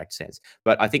abstract sense.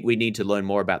 But I think we need to learn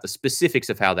more about the specifics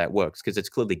of how that works, because it's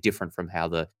clearly different from how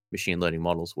the machine learning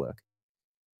models work.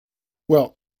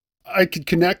 Well, I could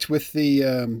connect with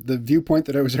the viewpoint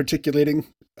that I was articulating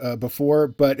before,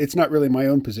 but it's not really my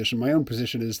own position. My own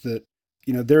position is that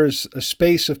there's a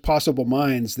space of possible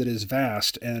minds that is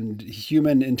vast, and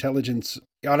human intelligence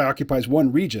occupies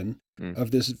one region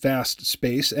of this vast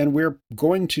space. And we're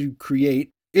going to create,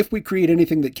 if we create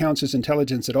anything that counts as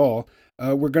intelligence at all,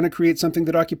 we're going to create something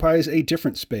that occupies a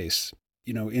different space,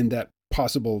 in that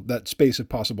space of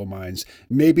possible minds.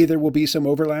 Maybe there will be some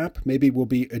overlap. Maybe we'll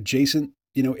be adjacent,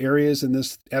 areas in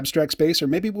this abstract space, or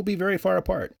maybe we'll be very far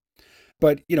apart.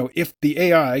 But, if the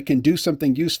AI can do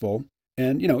something useful,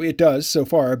 and, it does so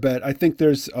far, but I think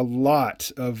there's a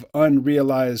lot of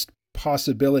unrealized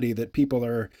possibility that people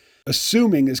are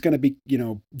assuming is going to be,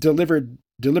 delivered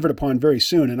upon very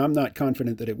soon. And I'm not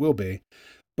confident that it will be.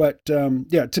 But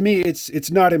to me,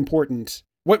 it's not important.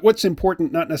 What's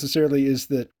important, not necessarily, is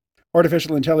that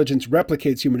artificial intelligence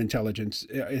replicates human intelligence.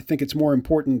 I think it's more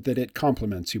important that it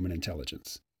complements human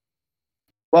intelligence.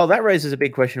 Well, that raises a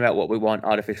big question about what we want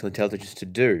artificial intelligence to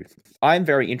do. I'm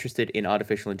very interested in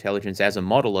artificial intelligence as a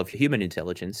model of human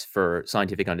intelligence for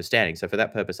scientific understanding. So for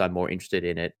that purpose, I'm more interested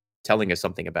in it telling us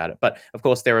something about it. But of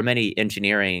course, there are many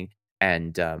engineering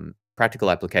and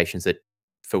practical applications that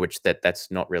for which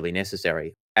that's not really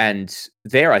necessary. And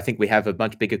there, I think we have a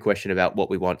much bigger question about what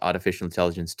we want artificial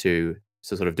intelligence to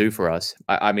sort of do for us.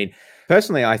 I mean,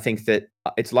 personally, I think that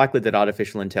it's likely that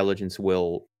artificial intelligence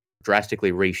will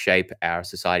drastically reshape our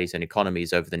societies and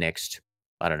economies over the next,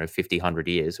 I don't know, 50, 100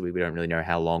 years. We don't really know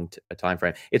how long a time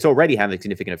frame. It's already having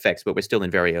significant effects, but we're still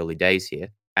in very early days here.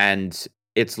 And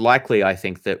it's likely, I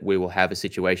think, that we will have a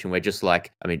situation where just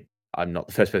like, I mean, I'm not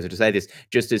the first person to say this,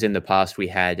 just as in the past we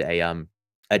had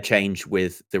a change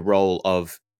with the role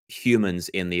of humans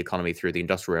in the economy through the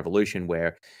Industrial Revolution,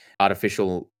 where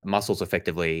artificial muscles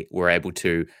effectively were able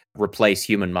to replace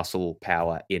human muscle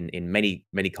power in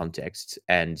many contexts,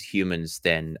 and humans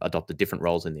then adopted different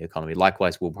roles in the economy.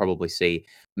 Likewise, we'll probably see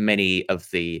many of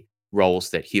the roles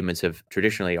that humans have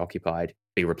traditionally occupied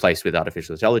be replaced with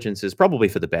artificial intelligences, probably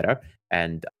for the better.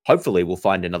 And hopefully, we'll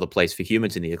find another place for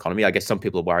humans in the economy. I guess some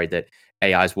people are worried that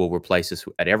AIs will replace us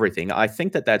at everything. I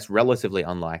think that that's relatively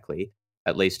unlikely,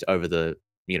 at least over the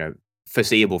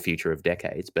foreseeable future of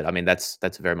decades. But I mean, that's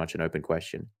very much an open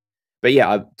question. But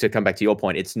yeah, to come back to your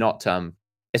point, it's not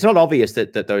obvious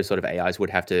that those sort of AIs would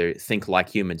have to think like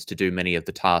humans to do many of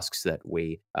the tasks that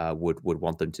we would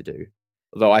want them to do.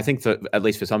 Although I think that at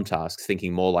least for some tasks,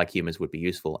 thinking more like humans would be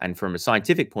useful. And from a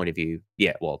scientific point of view,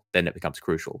 yeah, well, then it becomes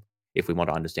crucial if we want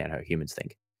to understand how humans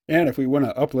think. And if we want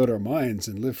to upload our minds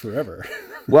and live forever.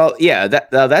 Well, yeah,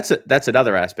 that's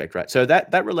another aspect, right? So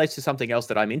that relates to something else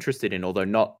that I'm interested in, although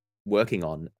not working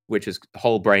on, which is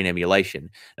whole brain emulation.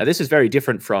 Now, this is very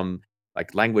different from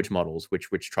like language models, which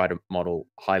try to model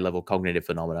high level cognitive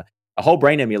phenomena. A whole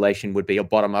brain emulation would be a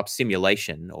bottom up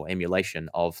simulation or emulation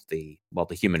of the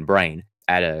human brain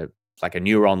at a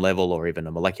neuron level or even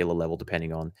a molecular level,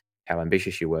 depending on how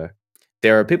ambitious you were.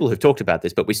 There are people who've talked about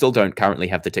this, but we still don't currently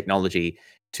have the technology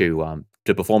to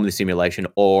perform the simulation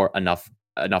or enough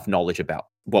knowledge about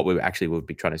what we actually would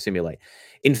be trying to simulate.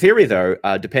 In theory, though,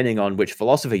 depending on which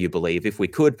philosopher you believe, if we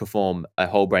could perform a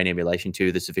whole brain emulation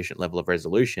to the sufficient level of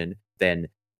resolution, then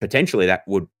potentially that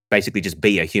would basically just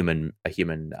be a human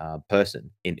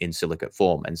person in silicate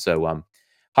form. And so,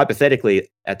 hypothetically,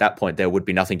 at that point, there would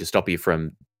be nothing to stop you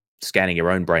from scanning your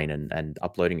own brain and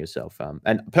uploading yourself.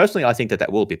 And personally, I think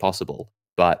that will be possible,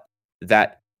 but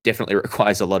that definitely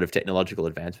requires a lot of technological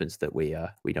advancements that we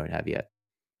don't have yet.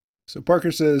 So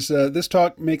Parker says, this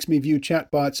talk makes me view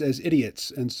chatbots as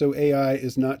idiots, and so AI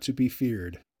is not to be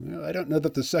feared. Well, I don't know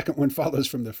that the second one follows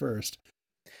from the first.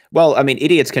 Well, I mean,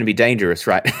 idiots can be dangerous,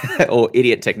 right? Or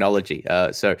idiot technology.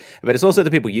 But it's also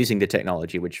the people using the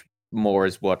technology, which more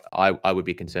is what I would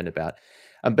be concerned about.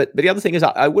 But the other thing is,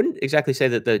 I wouldn't exactly say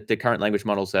that the current language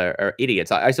models are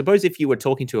idiots. I suppose if you were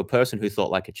talking to a person who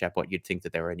thought like a chatbot, you'd think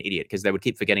that they were an idiot because they would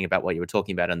keep forgetting about what you were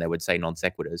talking about and they would say non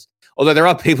sequiturs. Although there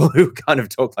are people who kind of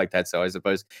talk like that, so I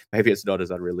suppose maybe it's not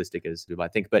as unrealistic as you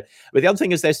might think. But the other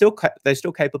thing is they're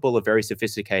still capable of very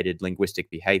sophisticated linguistic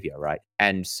behavior, right?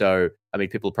 And so, I mean,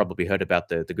 people probably heard about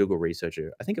the Google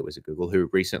researcher. I think it was a Google who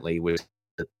recently was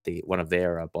one of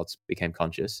their bots became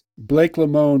conscious. Blake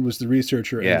Lamone was the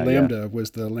researcher, and Lambda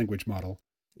was the language model.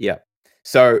 Yeah.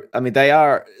 So, I mean, they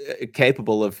are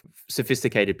capable of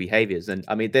sophisticated behaviors. And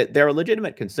I mean, there are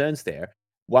legitimate concerns there.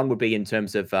 One would be in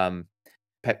terms of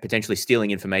potentially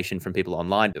stealing information from people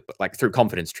online, like through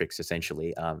confidence tricks,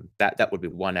 essentially. That would be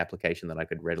one application that I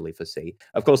could readily foresee.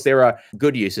 Of course, there are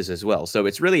good uses as well. So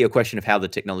it's really a question of how the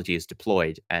technology is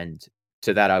deployed. And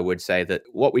to that, I would say that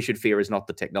what we should fear is not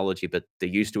the technology, but the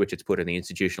use to which it's put in the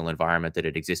institutional environment that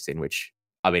it exists in, which,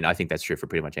 I mean, I think that's true for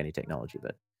pretty much any technology.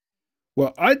 But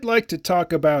well, I'd like to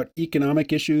talk about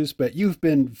economic issues, but you've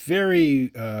been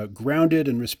very grounded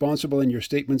and responsible in your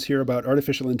statements here about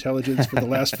artificial intelligence for the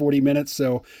last 40 minutes.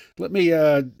 So let me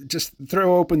just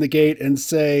throw open the gate and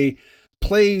say,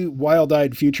 play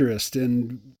wild-eyed futurist.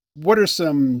 And what are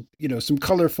some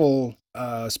colorful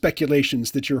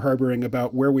speculations that you're harboring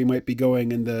about where we might be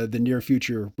going in the near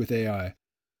future with AI?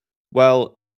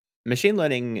 Well, machine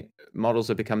learning models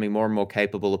are becoming more and more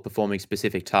capable of performing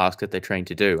specific tasks that they're trained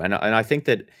to do. And I think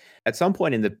that at some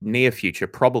point in the near future,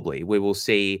 probably, we will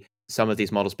see some of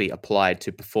these models be applied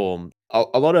to perform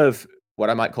a lot of what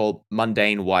I might call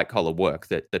mundane white collar work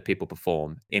that people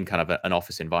perform in kind of an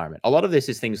office environment. A lot of this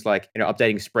is things like,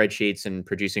 updating spreadsheets and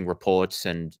producing reports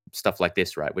and stuff like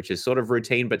this, right? Which is sort of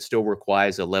routine, but still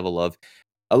requires a level of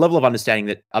understanding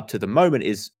that up to the moment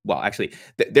is, well, actually,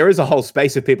 there is a whole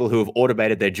space of people who have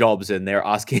automated their jobs and they're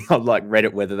asking on like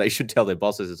Reddit whether they should tell their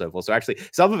bosses and so forth. So actually,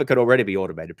 some of it could already be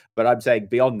automated. But I'm saying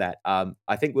beyond that,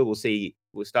 I think we will see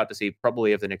we'll start to see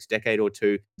probably over the next decade or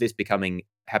two this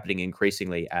happening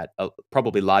increasingly at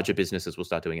probably larger businesses will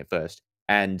start doing it first.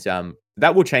 And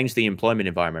that will change the employment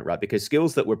environment, right? Because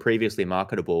skills that were previously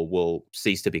marketable will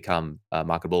cease to become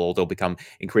marketable, or they'll become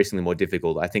increasingly more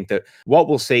difficult. I think that what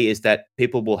we'll see is that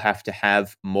people will have to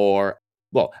have more.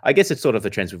 Well, I guess it's sort of the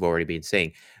trends we've already been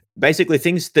seeing. Basically,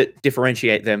 things that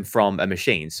differentiate them from a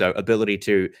machine. So, ability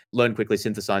to learn quickly,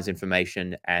 synthesize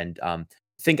information, and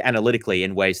think analytically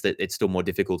in ways that it's still more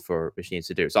difficult for machines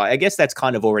to do. So, I guess that's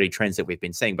kind of already trends that we've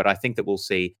been seeing, but I think that we'll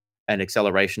see an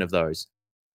acceleration of those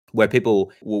where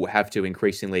people will have to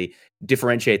increasingly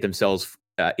differentiate themselves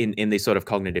in these sort of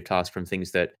cognitive tasks from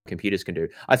things that computers can do.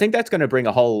 I think that's going to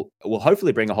will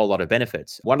hopefully bring a whole lot of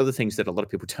benefits. One of the things that a lot of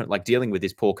people don't like dealing with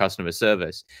is poor customer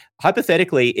service.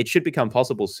 Hypothetically, it should become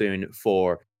possible soon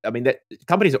that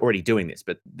companies are already doing this,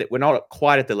 but we're not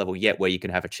quite at the level yet where you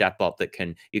can have a chatbot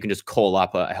you can just call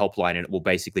up a helpline and it will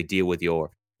basically deal with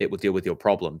your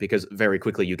problem, because very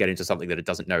quickly you get into something that it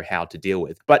doesn't know how to deal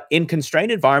with. But in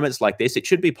constrained environments like this, it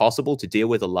should be possible to deal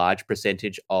with a large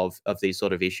percentage of these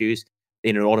sort of issues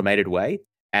in an automated way,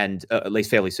 and at least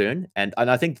fairly soon. And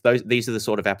I think these are the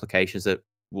sort of applications that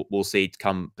we'll see to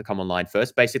come online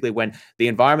first. Basically, when the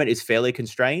environment is fairly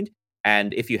constrained,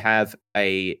 and if you have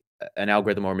an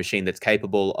algorithm or a machine that's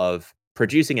capable of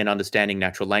producing and understanding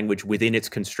natural language within its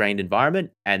constrained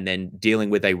environment, and then dealing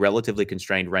with a relatively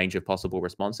constrained range of possible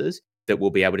responses, that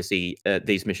we'll be able to see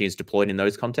these machines deployed in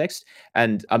those contexts.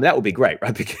 And that would be great,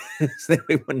 right? Because then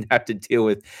we wouldn't have to deal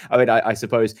with, I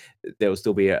suppose there will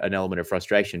still be an element of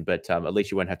frustration, but at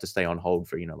least you won't have to stay on hold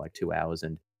for, like 2 hours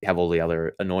and have all the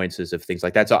other annoyances of things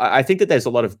like that. So I think that there's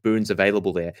a lot of boons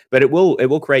available there, but it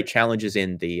will create challenges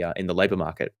in the labor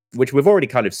market, which we've already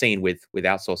kind of seen with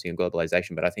outsourcing and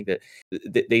globalization. But I think that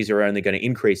these are only going to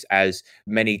increase as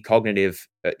many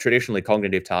traditionally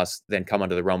cognitive tasks then come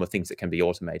under the realm of things that can be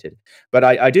automated. But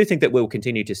I do think that we'll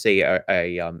continue to see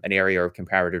an area of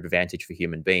comparative advantage for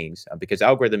human beings, because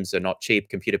algorithms are not cheap,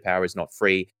 computer power is not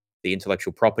free. The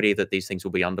intellectual property that these things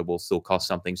will be under will still cost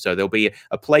something. So there'll be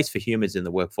a place for humans in the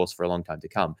workforce for a long time to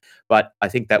come. But I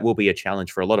think that will be a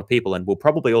challenge for a lot of people, and will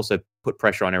probably also put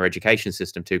pressure on our education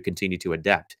system to continue to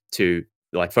adapt to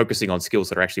focusing on skills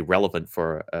that are actually relevant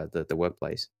for the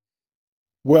workplace.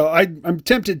 Well, I'm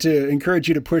tempted to encourage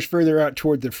you to push further out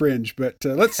toward the fringe, but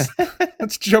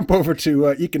let's jump over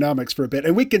to economics for a bit,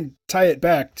 and we can tie it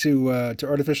back to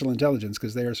artificial intelligence,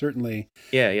 because they are certainly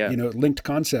linked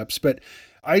concepts. But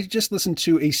I just listened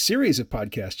to a series of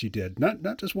podcasts you did,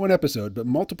 not just one episode, but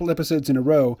multiple episodes in a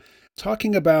row,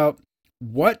 talking about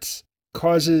what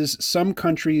causes some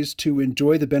countries to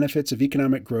enjoy the benefits of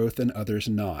economic growth and others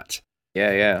not.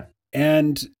 Yeah.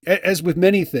 And as with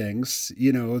many things,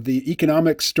 the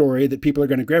economic story that people are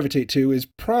going to gravitate to is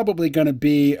probably going to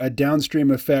be a downstream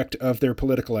effect of their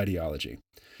political ideology.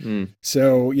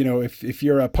 So, if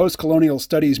you're a post-colonial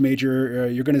studies major,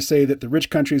 you're going to say that the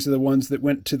rich countries are the ones that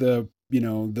went to the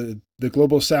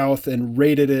global south and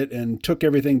raided it and took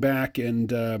everything back.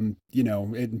 And,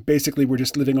 and basically we're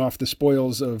just living off the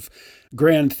spoils of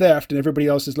grand theft, and everybody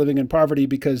else is living in poverty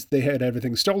because they had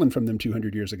everything stolen from them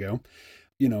 200 years ago.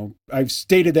 I've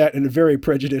stated that in a very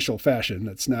prejudicial fashion.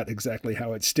 That's not exactly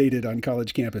how it's stated on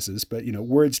college campuses, but,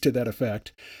 words to that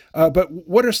effect. But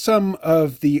what are some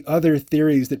of the other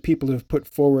theories that people have put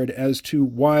forward as to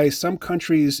why some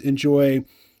countries enjoy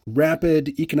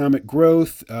rapid economic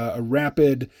growth, a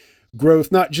rapid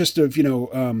growth, not just of,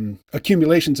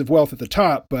 accumulations of wealth at the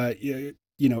top, but, a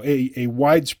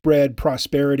widespread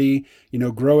prosperity,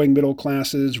 growing middle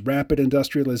classes, rapid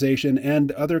industrialization,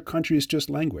 and other countries just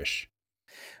languish?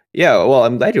 Yeah, well,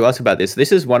 I'm glad you asked about this.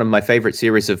 This is one of my favorite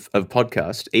series of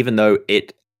podcasts, even though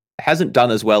it hasn't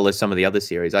done as well as some of the other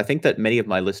series. I think that many of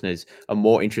my listeners are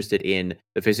more interested in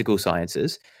the physical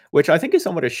sciences, which I think is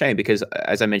somewhat a shame because,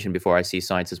 as I mentioned before, I see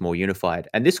science as more unified.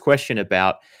 And this question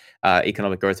about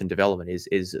economic growth and development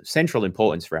is central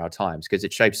importance for our times, because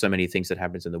it shapes so many things that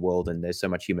happens in the world, and there's so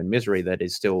much human misery that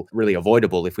is still really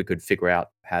avoidable if we could figure out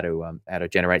how to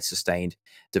generate sustained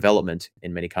development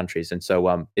in many countries. And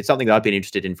so it's something that I've been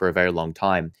interested in for a very long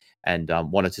time, and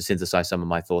wanted to synthesize some of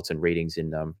my thoughts and readings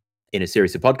in a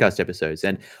series of podcast episodes.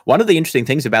 And one of the interesting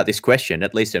things about this question,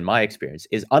 at least in my experience,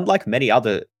 is unlike many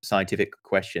other scientific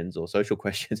questions or social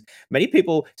questions, many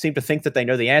people seem to think that they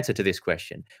know the answer to this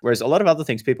question. Whereas a lot of other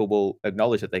things people will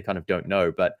acknowledge that they kind of don't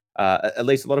know. But at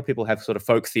least a lot of people have sort of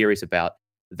folk theories about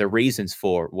the reasons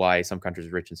for why some countries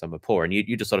are rich and some are poor. And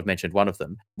you just sort of mentioned one of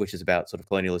them, which is about sort of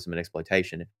colonialism and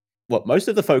exploitation. What most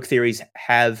of the folk theories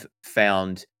have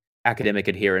found academic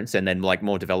adherence, and then like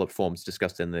more developed forms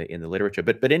discussed in the literature.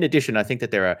 But in addition, I think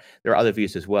that there are other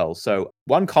views as well. So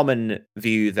one common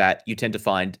view that you tend to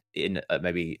find in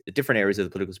maybe different areas of the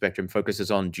political spectrum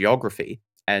focuses on geography.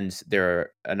 And there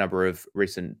are a number of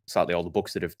recent, slightly older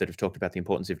books that have talked about the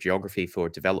importance of geography for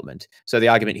development. So the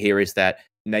argument here is that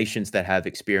nations that have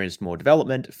experienced more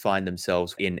development find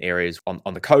themselves in areas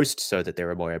on the coast, so that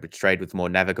they're more able to trade with more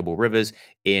navigable rivers,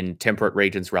 in temperate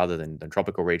regions rather than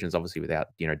tropical regions, obviously without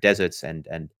deserts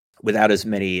and without as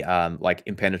many like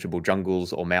impenetrable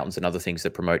jungles or mountains and other things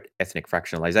that promote ethnic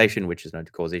fractionalization, which is known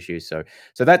to cause issues. So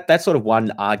that's sort of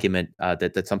one argument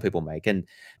that some people make, and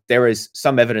there is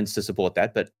some evidence to support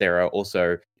that. But there are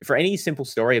also, for any simple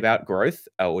story about growth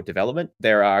or development,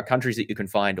 there are countries that you can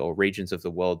find or regions of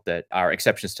the world that are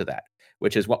exceptions to that,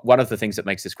 which is one of the things that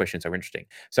makes this question so interesting.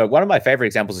 So one of my favorite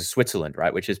examples is Switzerland,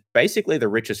 right, which is basically the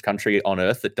richest country on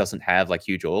earth that doesn't have like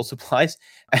huge oil supplies.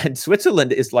 And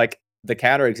Switzerland is like the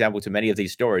counterexample to many of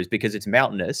these stories because it's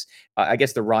mountainous. I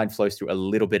guess the Rhine flows through a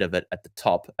little bit of it at the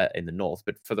top in the north,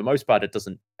 but for the most part, it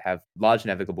doesn't have large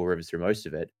navigable rivers through most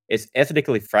of it. It's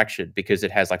ethnically fractured because it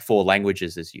has like 4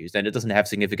 languages is used, and it doesn't have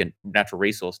significant natural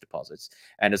resource deposits,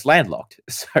 and it's landlocked.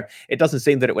 So it doesn't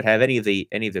seem that it would have any of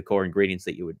the core ingredients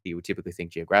that you would typically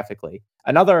think geographically.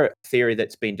 Another theory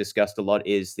that's been discussed a lot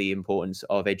is the importance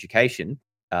of education.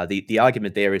 The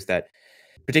argument there is that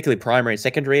particularly primary and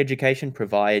secondary education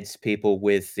provides people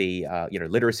with the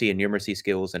literacy and numeracy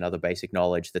skills and other basic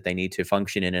knowledge that they need to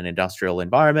function in an industrial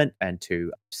environment and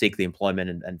to seek the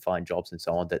employment and find jobs and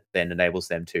so on, that then enables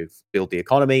them to build the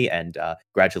economy and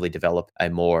gradually develop a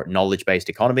more knowledge-based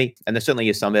economy. And there certainly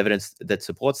is some evidence that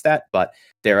supports that, but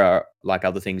there are, like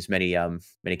other things, many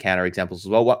counter examples as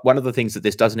well. One of the things that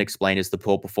this doesn't explain is the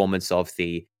poor performance of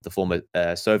the former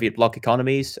Soviet bloc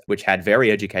economies, which had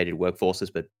very educated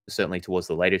workforces, but certainly towards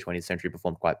the later 20th century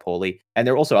performed quite poorly. And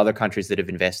there are also other countries that have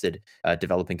invested,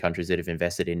 developing countries that have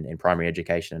invested in primary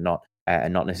education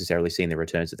and not necessarily seeing the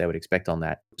returns that they would expect on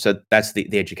that. So that's the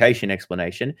education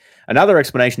explanation. Another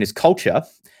explanation is culture.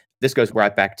 This goes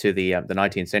right back to the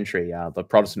 19th century, the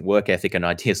Protestant work ethic and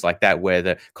ideas like that, where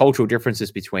the cultural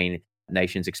differences between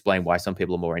nations explain why some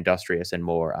people are more industrious and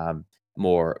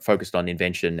more focused on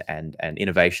invention and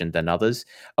innovation than others.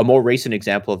 A more recent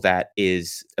example of that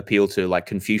is appeal to like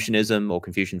Confucianism or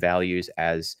Confucian values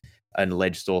as an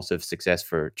alleged source of success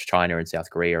for China and South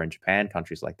Korea and Japan,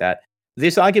 countries like that.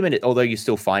 This argument, although you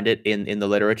still find it in the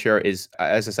literature, is,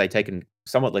 as I say, taken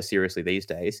somewhat less seriously these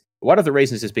days. One of the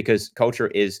reasons is because culture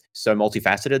is so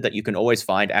multifaceted that you can always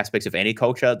find aspects of any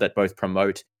culture that both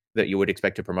promote, that you would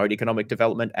expect to promote economic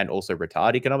development and also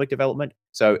retard economic development.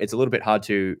 So it's a little bit hard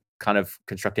to kind of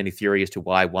construct any theory as to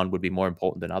why one would be more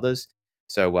important than others.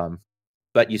 So,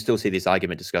 but you still see this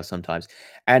argument discussed sometimes.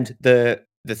 And the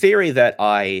theory that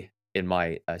I, in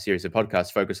my series of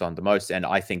podcasts, focus on the most, and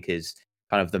I think is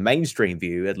kind of the mainstream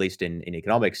view, at least in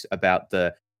economics, about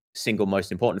the single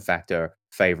most important factor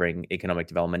favoring economic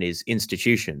development is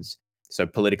institutions. So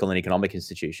political and economic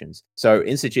institutions. So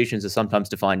institutions are sometimes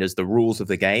defined as the rules of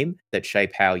the game that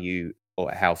shape how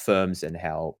firms and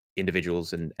how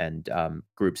individuals and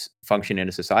groups function in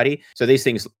a society. So these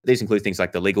include things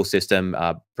like the legal system,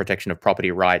 protection of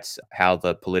property rights, how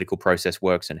the political process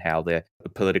works, and how the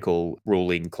political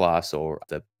ruling class or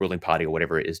the ruling party or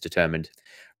whatever it is determined.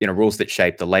 Rules that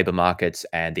shape the labor markets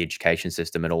and the education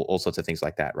system and all sorts of things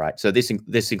like that, right? So this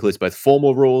includes both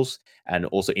formal rules and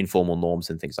also informal norms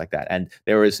and things like that. And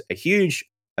there is a huge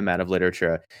amount of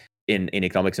literature in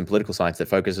economics and political science that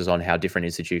focuses on how different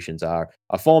institutions are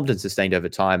formed and sustained over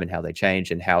time and how they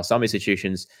change, and how some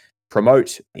institutions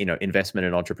promote, investment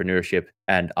and entrepreneurship,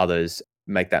 and others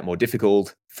make that more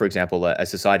difficult. For example, a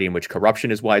society in which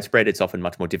corruption is widespread, it's often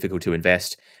much more difficult to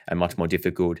invest and much more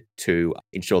difficult to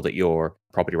ensure that your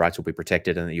property rights will be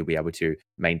protected and that you'll be able to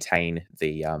maintain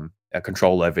the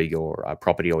control over your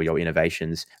property or your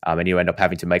innovations. And you end up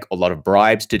having to make a lot of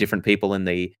bribes to different people in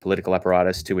the political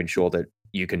apparatus to ensure that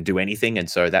you can do anything. And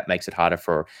so that makes it harder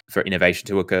for innovation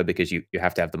to occur because you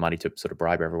have to have the money to sort of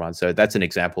bribe everyone. So that's an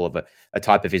example of a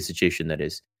type of institution that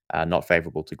is not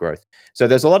favorable to growth. So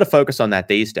there's a lot of focus on that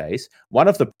these days. One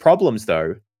of the problems,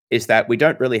 though, is that we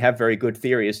don't really have very good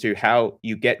theory as to how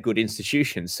you get good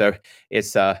institutions. So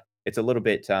it's a little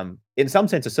bit, in some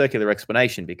sense, a circular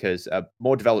explanation, because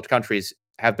more developed countries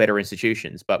have better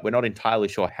institutions, but we're not entirely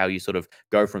sure how you sort of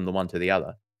go from the one to the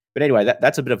other. But anyway,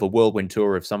 that's a bit of a whirlwind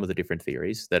tour of some of the different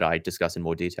theories that I discuss in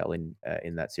more detail in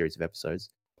that series of episodes.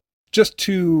 Just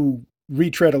to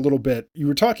retread a little bit, you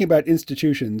were talking about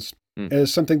institutions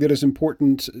as something that is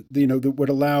important, that would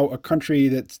allow a country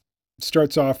that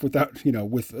starts off with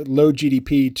low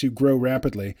GDP to grow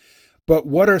rapidly. But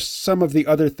what are some of the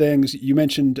other things you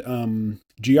mentioned?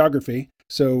 Geography.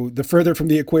 So the further from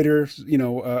the equator,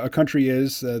 a country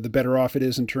is, the better off it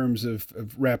is in terms of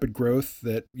rapid growth.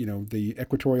 That the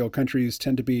equatorial countries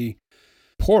tend to be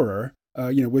poorer.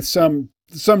 With some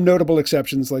notable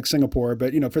exceptions like Singapore,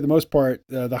 but for the most part,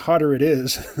 the hotter it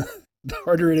is, the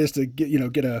harder it is to get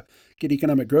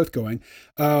economic growth going.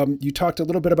 You talked a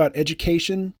little bit about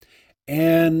education,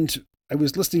 and I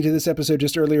was listening to this episode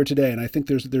just earlier today, and I think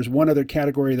there's one other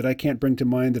category that I can't bring to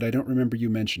mind that I don't remember you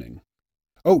mentioning.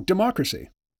 Oh, democracy.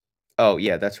 Oh,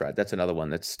 yeah, that's right. That's another one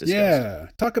that's discussed. Yeah,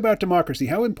 talk about democracy.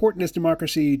 How important is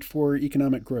democracy for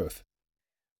economic growth?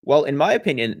 Well, in my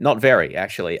opinion, not very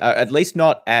actually. At least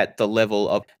not at the level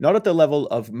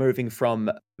of moving from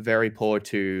very poor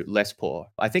to less poor.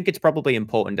 I think it's probably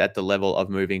important at the level of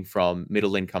moving from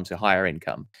middle income to higher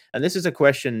income. And this is a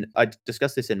question I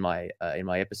discussed this in my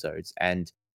episodes,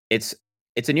 and it's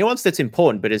it's a nuance that's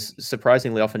important, but is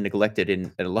surprisingly often neglected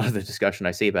in a lot of the discussion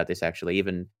I see about this. Actually,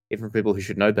 even from people who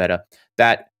should know better,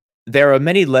 that there are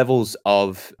many levels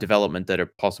of development that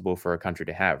are possible for a country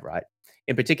to have. Right.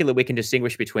 In particular, we can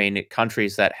distinguish between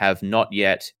countries that have not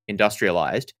yet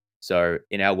industrialized. So,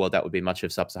 in our world, that would be much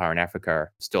of sub Saharan Africa,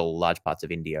 still large parts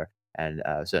of India, and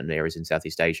certain areas in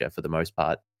Southeast Asia for the most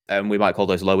part. And we might call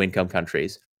those low income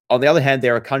countries. On the other hand,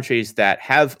 there are countries that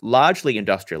have largely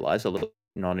industrialized, a little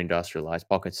non industrialized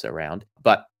pockets around,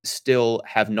 but still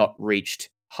have not reached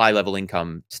high level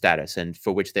income status, and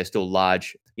for which there's still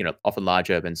large, often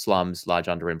large urban slums, large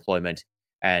underemployment,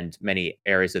 and many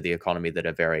areas of the economy that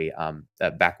are very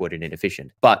backward and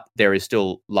inefficient. But there is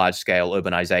still large scale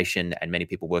urbanization and many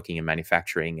people working in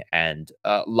manufacturing and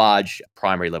large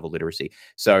primary level literacy.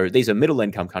 So these are middle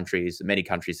income countries. Many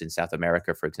countries in South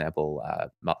America, for example,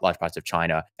 large parts of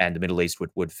China and the Middle East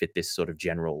would fit this sort of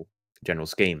general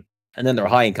scheme. And then there are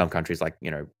high income countries like,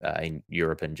 in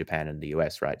Europe and Japan and the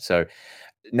US, right? So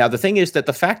now, the thing is that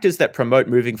the factors that promote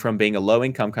moving from being a low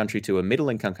income country to a middle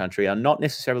income country are not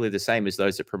necessarily the same as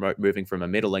those that promote moving from a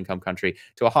middle income country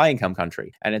to a high income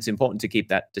country. And it's important to keep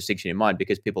that distinction in mind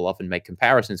because people often make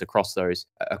comparisons across those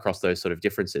sort of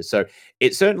differences. So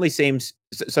it certainly seems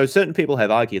so certain people have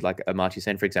argued, like Amartya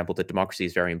Sen, for example, that democracy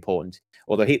is very important,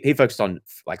 although he focused on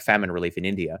like famine relief in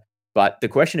India. But the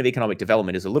question of economic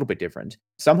development is a little bit different.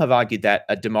 Some have argued that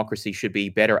a democracy should be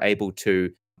better able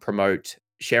to promote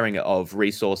sharing of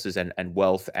resources and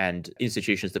wealth and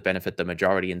institutions that benefit the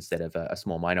majority instead of a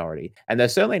small minority. And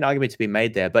there's certainly an argument to be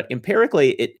made there. But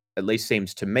empirically, it at least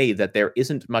seems to me that there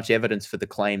isn't much evidence for the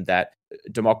claim that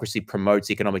democracy promotes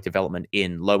economic development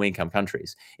in low income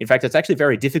countries. In fact, it's actually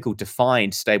very difficult to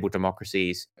find stable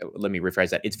democracies. Let me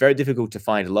rephrase that. It's very difficult to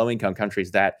find low income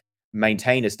countries that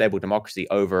maintain a stable democracy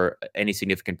over any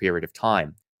significant period of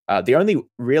time. The only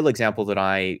real example that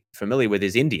I'm familiar with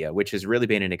is India, which has really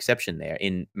been an exception there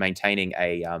in maintaining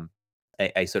a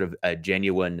sort of a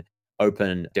genuine,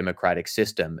 open democratic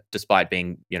system, despite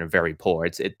being very poor.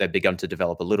 They've begun to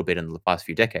develop a little bit in the past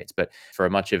few decades, but for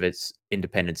much of its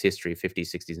independence history,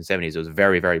 50s, 60s, and 70s, it was a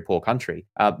very, very poor country.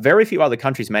 Very few other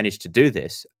countries managed to do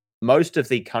this. Most of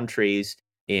the countries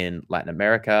in Latin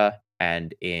America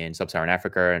and in sub-Saharan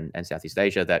Africa and Southeast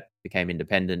Asia that became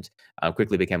independent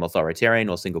quickly became authoritarian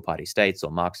or single-party states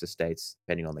or Marxist states,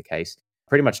 depending on the case.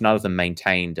 Pretty much none of them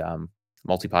maintained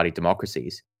multi-party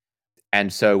democracies.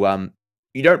 And so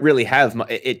you don't really have,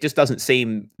 it just doesn't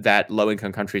seem that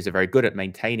low-income countries are very good at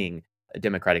maintaining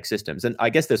democratic systems. And I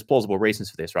guess there's plausible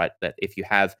reasons for this, right? That if you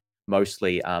have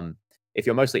mostly if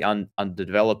you're mostly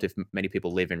underdeveloped, if many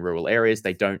people live in rural areas,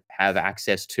 they don't have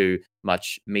access to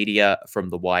much media from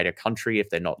the wider country if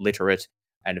they're not literate.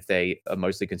 And if they are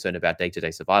mostly concerned about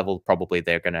day-to-day survival, probably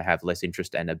they're going to have less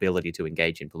interest and ability to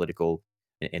engage in political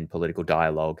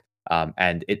dialogue.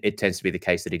 And it tends to be the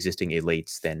case that existing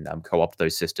elites then co-opt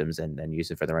those systems and use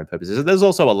it for their own purposes. So there's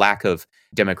also a lack of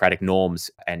democratic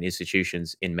norms and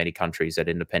institutions in many countries at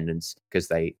independence because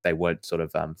they weren't sort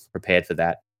of prepared for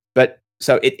that. But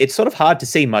so it's sort of hard to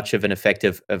see much of an effect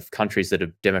of countries that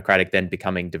are democratic then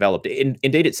becoming developed.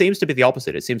 Indeed, it seems to be the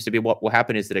opposite. It seems to be what will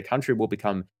happen is that a country will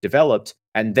become developed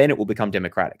and then it will become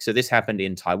democratic. So this happened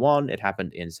in Taiwan. It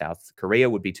happened in South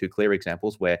Korea would be two clear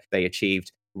examples where they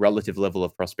achieved relative level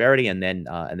of prosperity and then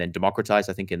democratized,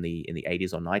 I think, in the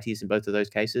 80s or 90s in both of those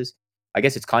cases. I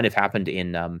guess it's kind of happened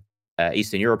in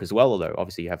Eastern Europe as well, although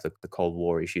obviously you have the Cold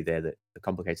War issue there that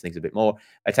complicates things a bit more.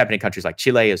 It's happened in countries like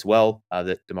Chile as well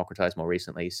that democratized more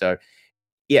recently. So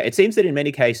yeah, it seems that in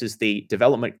many cases the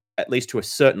development, at least to a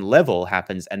certain level,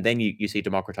 happens and then you see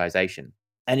democratization.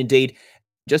 And indeed,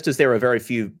 just as there are very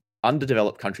few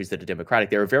underdeveloped countries that are democratic.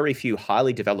 There are very few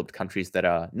highly developed countries that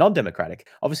are non-democratic.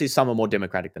 Obviously, some are more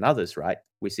democratic than others, right?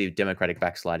 We see democratic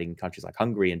backsliding in countries like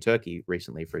Hungary and Turkey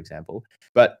recently, for example.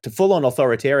 But to full-on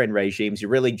authoritarian regimes, you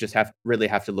really just have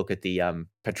to look at the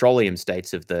petroleum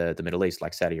states of the Middle East,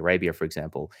 like Saudi Arabia, for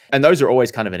example. And those are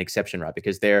always kind of an exception, right?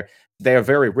 Because they are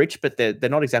very rich, but they're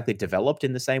not exactly developed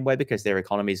in the same way because their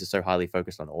economies are so highly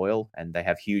focused on oil and they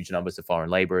have huge numbers of foreign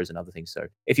laborers and other things. So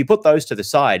if you put those to the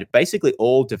side, basically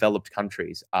all developed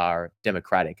countries are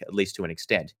democratic, at least to an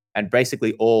extent. And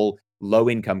basically all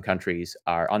low-income countries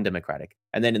are undemocratic.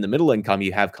 And then in the middle income,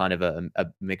 you have kind of a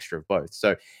mixture of both.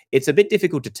 So it's a bit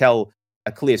difficult to tell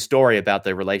a clear story about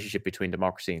the relationship between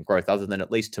democracy and growth, other than,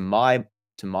 at least to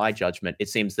my judgment, it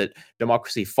seems that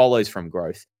democracy follows from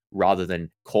growth rather than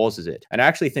causes it. And I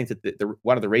actually think that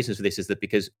one of the reasons for this is that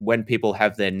because when people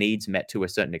have their needs met to a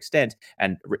certain extent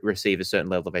and receive a certain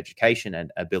level of education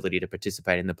and ability to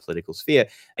participate in the political sphere,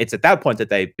 it's at that point that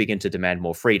they begin to demand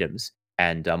more freedoms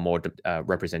and more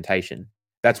representation.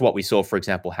 That's what we saw, for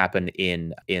example, happen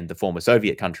in the former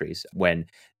Soviet countries when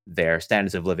their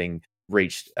standards of living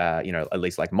reached, at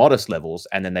least like modest levels,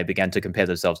 and then they began to compare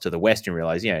themselves to the West and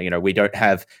realize, we don't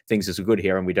have things as good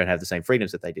here, and we don't have the same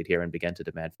freedoms that they did here, and began to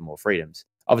demand for more freedoms.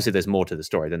 Obviously, there's more to the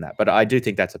story than that, but I do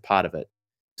think that's a part of it.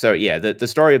 So yeah, the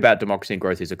story about democracy and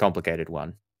growth is a complicated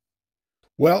one.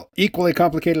 Well, equally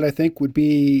complicated, I think, would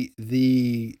be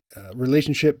the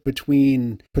relationship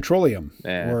between petroleum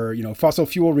or, fossil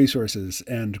fuel resources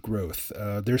and growth.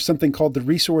 There's something called the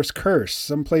resource curse.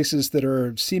 Some places that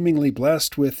are seemingly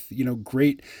blessed with,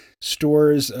 great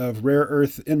stores of rare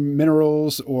earth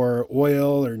minerals or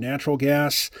oil or natural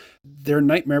gas, they're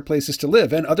nightmare places to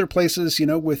live. And other places,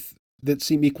 that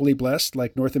seem equally blessed,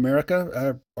 like North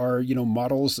America, are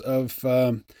models of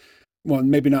well,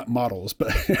 maybe not models,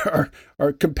 but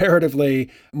are comparatively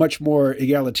much more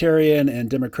egalitarian and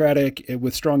democratic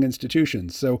with strong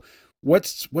institutions. So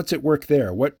what's at work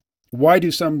there? Why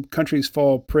do some countries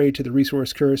fall prey to the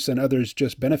resource curse and others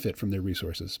just benefit from their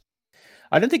resources?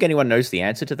 I don't think anyone knows the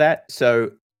answer to that.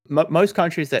 So most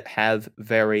countries that have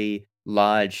very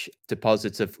large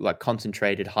deposits of like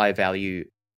concentrated high value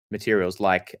materials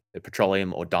like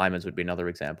petroleum or diamonds would be another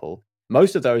example.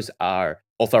 Most of those are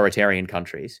authoritarian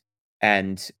countries.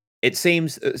 And it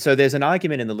seems so there's an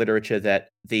argument in the literature that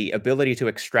the ability to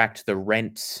extract the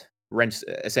rents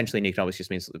essentially in economics just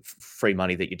means free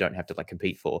money that you don't have to like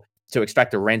compete for. To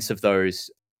extract the rents of those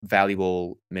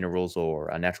valuable minerals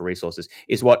or natural resources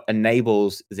is what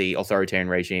enables the authoritarian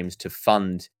regimes to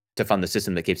fund the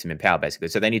system that keeps them in power, basically.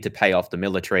 So they need to pay off the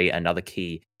military and other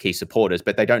key supporters,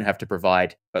 but they don't have to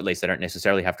provide, or at least they don't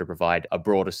necessarily have to provide, a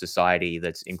broader society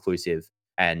that's inclusive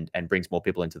and brings more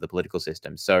people into the political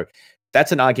system. So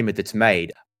that's an argument that's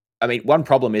made. I mean, one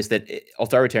problem is that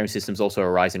authoritarian systems also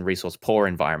arise in resource-poor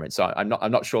environments. So I'm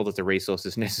not sure that the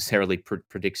resources necessarily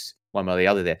predicts one way or the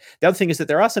other there. The other thing is that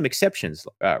there are some exceptions,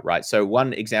 right? So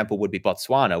one example would be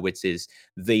Botswana, which is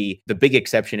the big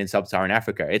exception in sub-Saharan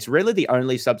Africa. It's really the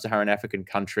only sub-Saharan African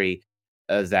country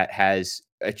that has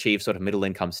achieved sort of middle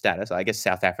income status. I guess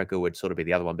South Africa would sort of be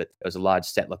the other one, but there was a large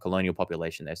settler colonial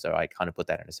population there, so I kind of put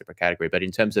that in a separate category. But in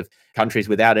terms of countries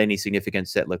without any significant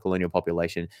settler colonial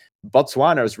population,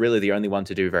 Botswana is really the only one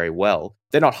to do very well.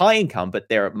 They're not high income, but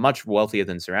they're much wealthier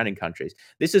than surrounding countries.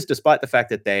 This is despite the fact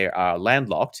that they are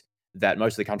landlocked, that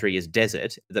most of the country is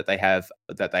desert, that they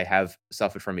have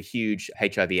suffered from a huge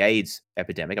HIV/AIDS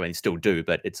epidemic. I mean, still do,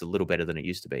 but it's a little better than it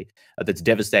used to be. That's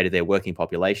devastated their working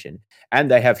population,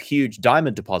 and they have huge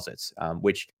diamond deposits,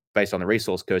 which, based on the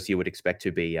resource curse, you would expect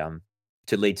to be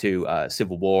to lead to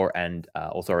civil war and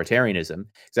authoritarianism.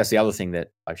 So that's the other thing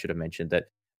that I should have mentioned. That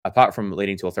apart from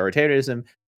leading to authoritarianism,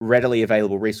 readily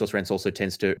available resource rents also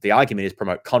tends to, the argument is,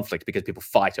 promote conflict because people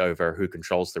fight over who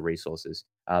controls the resources.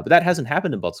 But that hasn't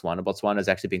happened in Botswana. Botswana has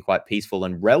actually been quite peaceful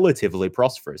and relatively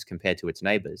prosperous compared to its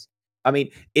neighbors. I mean,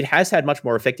 it has had much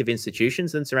more effective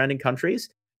institutions than surrounding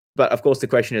countries. But of course, the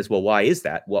question is, well, why is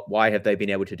that? Why have they been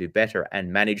able to do better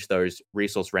and manage those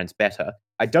resource rents better?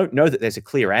 I don't know that there's a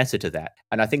clear answer to that.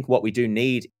 And I think what we do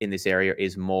need in this area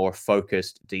is more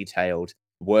focused, detailed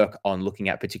work on looking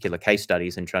at particular case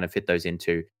studies and trying to fit those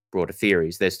into broader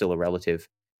theories. There's still a relative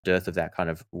dearth of that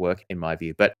kind of work, in my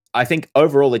view. But I think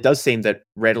overall, it does seem that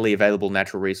readily available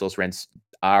natural resource rents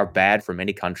are bad for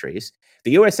many countries. The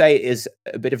USA is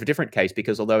a bit of a different case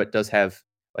because although it does have,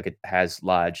 like, it has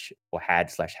large, or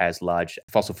has large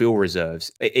fossil fuel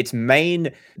reserves, the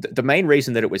main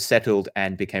reason that it was settled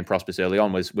and became prosperous early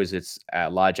on was its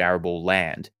large arable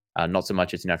land. Not so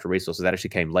much its natural resources. That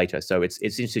actually came later. So its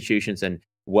institutions and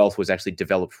wealth was actually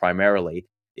developed primarily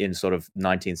in sort of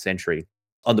 19th century.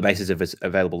 on the basis of its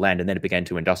available land, and then it began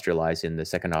to industrialize in the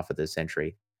second half of the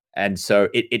century. And so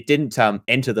it didn't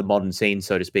enter the modern scene,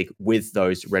 so to speak, with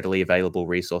those readily available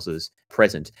resources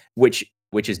present, which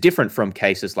is different from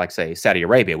cases like, say, Saudi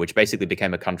Arabia, which basically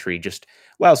became a country just,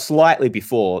 well, slightly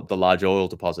before the large oil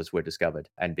deposits were discovered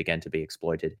and began to be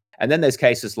exploited. And then there's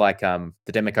cases like the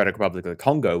Democratic Republic of the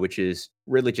Congo, which is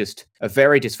really just a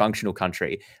very dysfunctional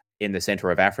country in the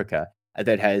center of Africa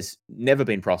that has never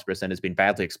been prosperous and has been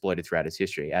badly exploited throughout its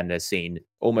history and has seen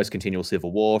almost continual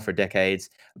civil war for decades,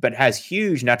 but has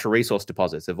huge natural resource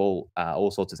deposits of all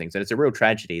sorts of things. And it's a real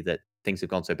tragedy that things have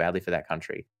gone so badly for that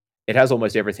country. It has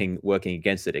almost everything working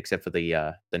against it except for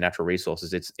the natural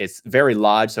resources. It's very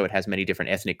large, so it has many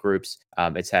different ethnic groups.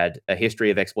 It's had a history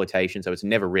of exploitation, so it's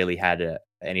never really had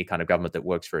any kind of government that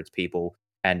works for its people.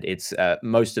 And it's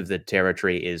most of the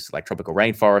territory is like tropical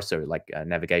rainforest, so like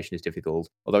navigation is difficult.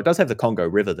 Although it does have the Congo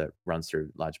River that runs through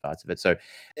large parts of it. So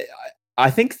I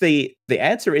think the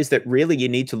answer is that really you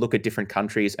need to look at different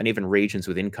countries and even regions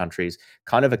within countries,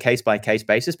 kind of a case by case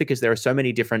basis, because there are so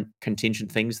many different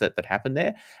contingent things that happen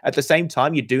there. At the same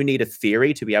time, you do need a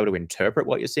theory to be able to interpret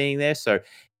what you're seeing there. So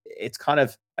it's kind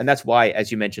of, and that's why,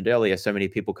 as you mentioned earlier, so many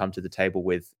people come to the table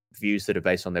with views that are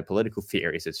based on their political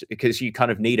theories. It's because you kind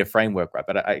of need a framework, right?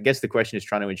 But I guess the question is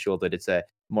trying to ensure that it's a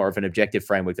more of an objective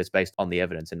framework that's based on the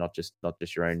evidence and not just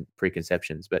your own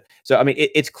preconceptions. But so, I mean,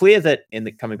 it's clear that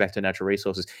coming back to natural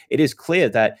resources, it is clear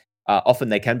that often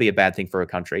they can be a bad thing for a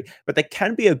country, but they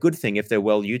can be a good thing if they're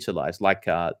well utilized, like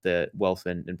the wealth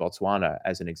in Botswana,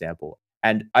 as an example.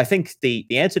 And I think the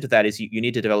answer to that is you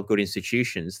need to develop good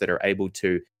institutions that are able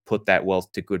to put that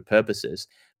wealth to good purposes.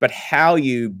 But how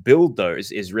you build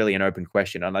those is really an open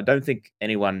question. And I don't think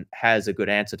anyone has a good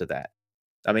answer to that.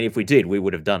 I mean, if we did, we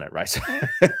would have done it, right? So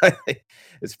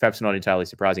it's perhaps not entirely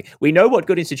surprising. We know what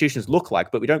good institutions look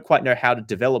like, but we don't quite know how to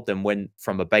develop them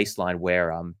from a baseline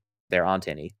where there aren't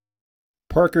any.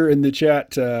 Parker in the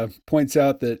chat points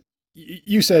out that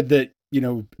you said that,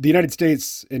 the United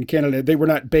States and Canada, they were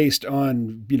not based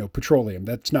on, petroleum.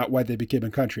 That's not why they became a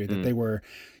country, that they were,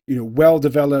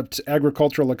 well-developed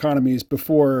agricultural economies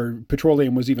before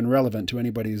petroleum was even relevant to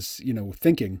anybody's,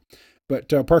 thinking. But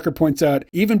Parker points out,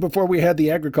 even before we had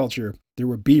the agriculture, there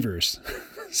were beavers.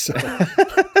 So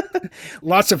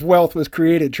lots of wealth was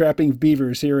created trapping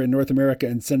beavers here in North America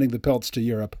and sending the pelts to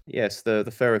Europe. Yes, the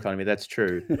fur economy. That's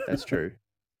true. That's true.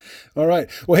 All right.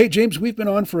 Well, hey, James, we've been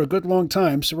on for a good long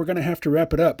time, so we're going to have to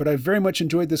wrap it up. But I very much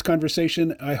enjoyed this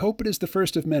conversation. I hope it is the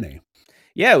first of many.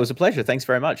 Yeah, it was a pleasure. Thanks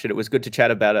very much. And it was good to chat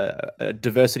about a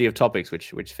diversity of topics,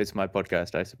 which fits my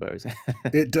podcast, I suppose.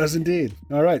 It does indeed.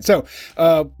 All right. So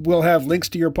we'll have links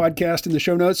to your podcast in the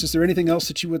show notes. Is there anything else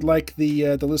that you would like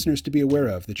the listeners to be aware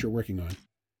of that you're working on?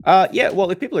 Yeah,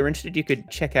 well, if people are interested, you could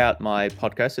check out my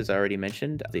podcast, as I already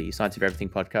mentioned, the Science of Everything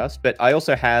podcast. But I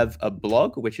also have a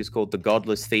blog, which is called The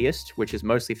Godless Theist, which is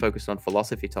mostly focused on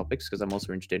philosophy topics, because I'm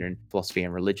also interested in philosophy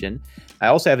and religion. I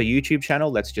also have a YouTube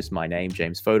channel. That's just my name,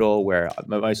 James Fodor, where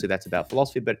mostly that's about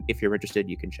philosophy. But if you're interested,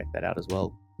 you can check that out as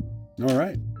well. All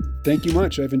right. Thank you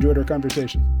much. I've enjoyed our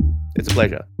conversation. It's a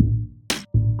pleasure.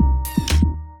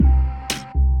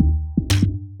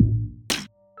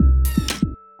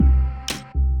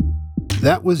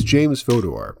 That was James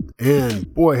Fodor,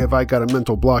 and boy, have I got a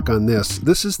mental block on this.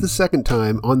 This is the second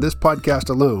time on this podcast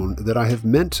alone that I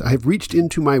have reached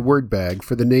into my word bag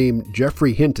for the name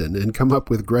Geoffrey Hinton and come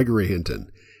up with Gregory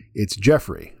Hinton. It's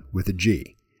Geoffrey with a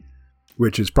G,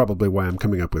 which is probably why I'm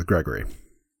coming up with Gregory.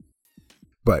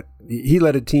 But he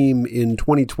led a team in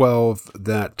 2012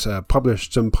 that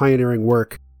published some pioneering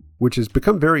work, which has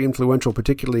become very influential,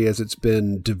 particularly as it's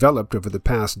been developed over the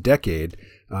past decade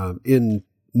in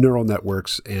neural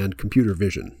networks and computer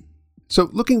vision. So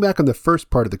looking back on the first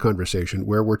part of the conversation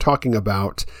where we're talking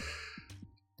about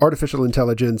artificial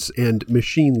intelligence and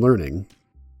machine learning,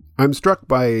 I'm struck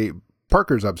by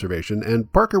Parker's observation.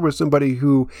 And Parker was somebody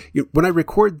who, when I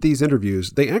record these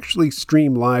interviews, they actually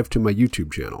stream live to my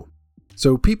YouTube channel.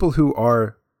 So people who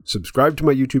are subscribed to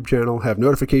my YouTube channel, have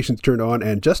notifications turned on,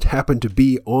 and just happen to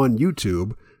be on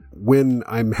YouTube, when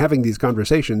I'm having these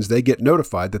conversations, they get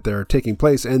notified that they're taking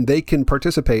place and they can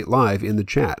participate live in the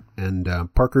chat. And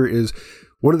Parker is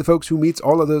one of the folks who meets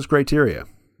all of those criteria.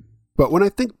 But when I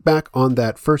think back on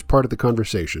that first part of the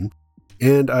conversation,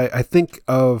 and I think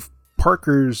of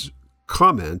Parker's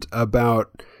comment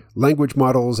about language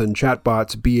models and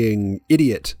chatbots being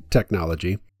idiot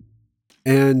technology,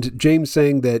 and James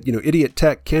saying that, idiot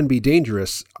tech can be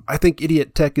dangerous, I think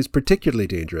idiot tech is particularly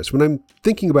dangerous. When I'm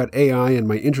thinking about AI and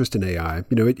my interest in AI,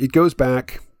 it goes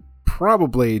back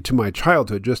probably to my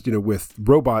childhood, just, with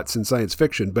robots and science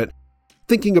fiction. But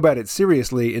thinking about it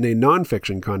seriously in a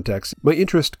nonfiction context, my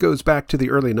interest goes back to the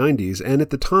early 90s, and at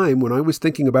the time when I was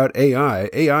thinking about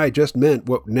AI just meant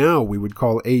what now we would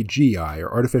call AGI,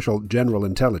 or Artificial General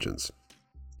Intelligence.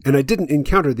 And I didn't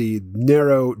encounter the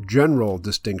narrow general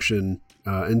distinction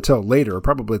until later,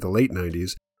 probably the late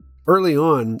 90s. Early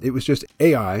on, it was just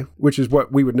AI, which is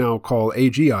what we would now call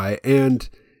AGI, and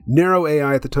narrow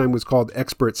AI at the time was called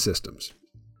expert systems.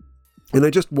 And I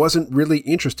just wasn't really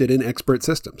interested in expert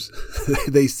systems.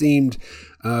 They seemed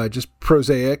just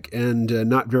prosaic and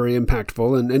not very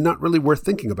impactful and not really worth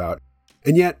thinking about.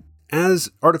 And yet, as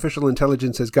artificial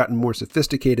intelligence has gotten more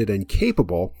sophisticated and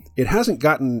capable, it hasn't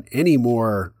gotten any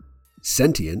more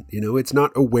sentient. It's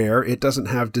not aware. It doesn't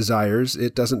have desires.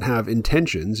 It doesn't have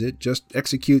intentions. It just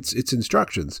executes its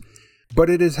instructions. But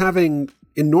it is having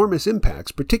enormous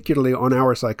impacts, particularly on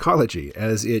our psychology,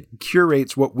 as it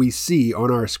curates what we see on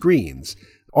our screens,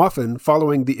 often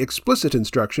following the explicit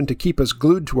instruction to keep us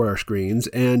glued to our screens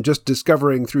and just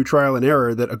discovering through trial and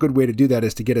error that a good way to do that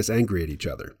is to get us angry at each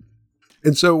other.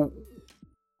 And so,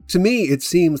 to me, it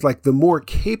seems like the more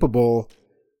capable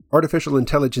artificial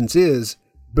intelligence is,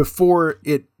 before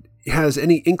it has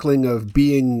any inkling of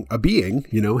being a being,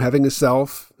 having a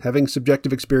self, having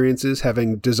subjective experiences,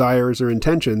 having desires or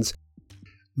intentions,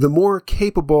 the more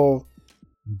capable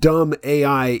dumb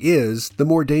AI is, the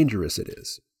more dangerous it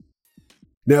is.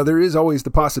 Now, there is always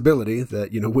the possibility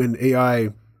that, when AI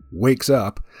wakes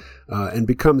up and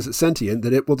becomes sentient,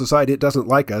 that it will decide it doesn't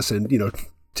like us and,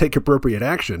 take appropriate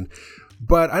action.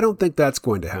 But I don't think that's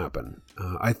going to happen.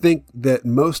 I think that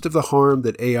most of the harm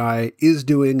that AI is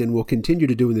doing and will continue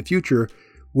to do in the future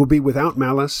will be without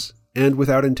malice and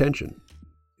without intention,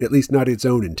 at least not its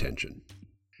own intention.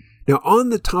 Now, on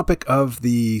the topic of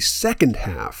the second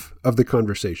half of the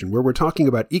conversation, where we're talking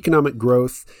about economic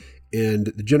growth and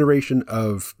the generation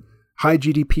of high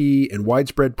GDP and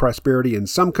widespread prosperity in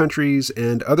some countries,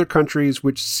 and other countries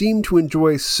which seem to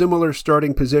enjoy similar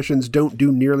starting positions don't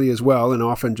do nearly as well and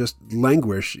often just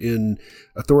languish in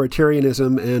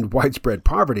authoritarianism and widespread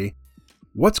poverty,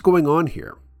 what's going on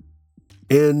here?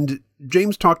 And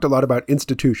James talked a lot about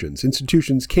institutions.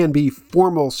 Institutions can be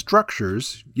formal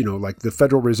structures, like the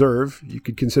Federal Reserve, you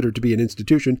could consider to be an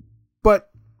institution,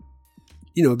 but,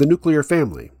 the nuclear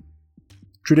family,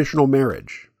 traditional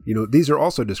marriage, these are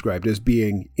also described as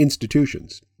being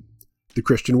institutions, the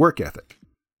Christian work ethic.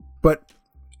 But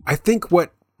I think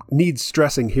what needs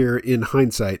stressing here in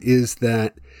hindsight is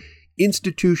that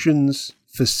institutions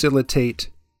facilitate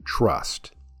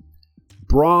trust,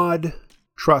 broad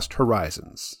trust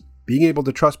horizons, being able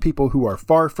to trust people who are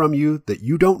far from you that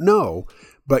you don't know,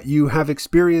 but you have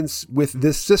experience with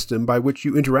this system by which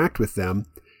you interact with them.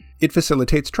 It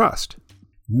facilitates trust.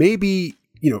 Maybe,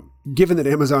 given that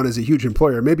Amazon is a huge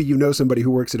employer, maybe you know somebody who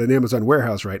works at an Amazon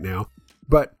warehouse right now,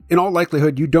 but in all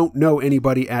likelihood, you don't know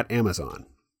anybody at Amazon.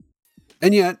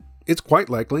 And yet, it's quite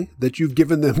likely that you've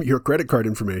given them your credit card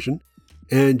information,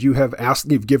 and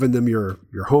you've given them your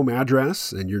home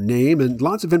address and your name and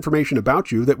lots of information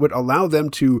about you that would allow them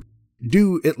to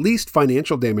do at least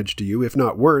financial damage to you, if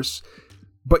not worse,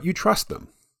 but you trust them.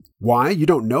 Why? You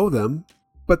don't know them,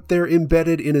 but they're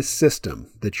embedded in a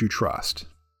system that you trust.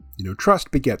 Trust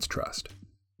begets trust,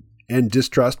 and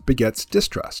distrust begets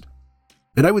distrust.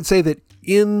 And I would say that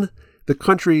in the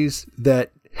countries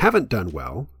that haven't done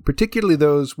well, particularly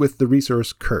those with the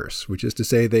resource curse, which is to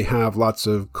say they have lots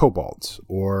of cobalt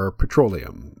or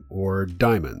petroleum or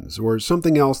diamonds or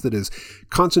something else that is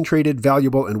concentrated,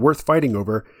 valuable, and worth fighting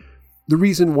over, the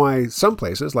reason why some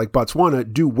places like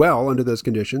Botswana do well under those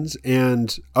conditions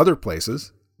and other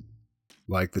places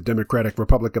like the Democratic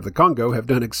Republic of the Congo have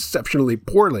done exceptionally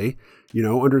poorly,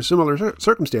 under similar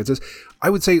circumstances, I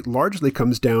would say largely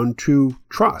comes down to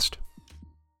trust.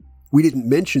 We didn't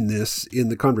mention this in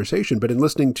the conversation, but in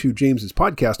listening to James's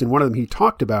podcast, in one of them he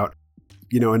talked about,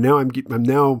 and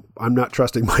now I'm not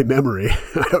trusting my memory.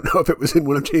 I don't know if it was in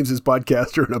one of James's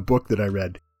podcasts or in a book that I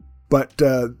read, but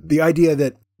the idea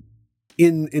that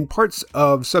in parts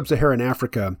of sub-Saharan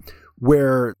Africa,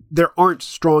 where there aren't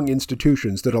strong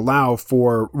institutions that allow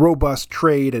for robust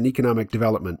trade and economic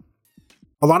development,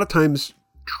 a lot of times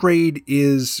trade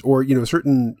is, or,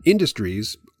 certain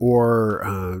industries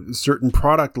or certain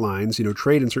product lines,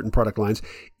 trade in certain product lines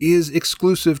is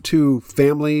exclusive to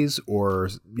families or,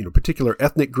 particular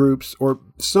ethnic groups or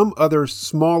some other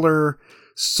smaller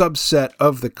subset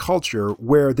of the culture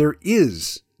where there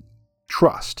is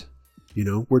trust,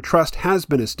 where trust has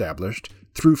been established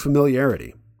through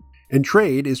familiarity. And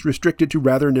trade is restricted to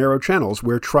rather narrow channels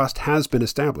where trust has been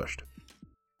established.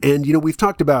 And, we've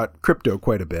talked about crypto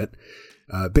quite a bit.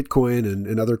 Bitcoin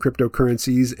and other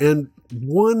cryptocurrencies. And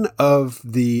one of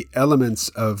the elements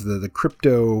of the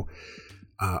crypto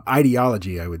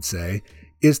ideology, I would say,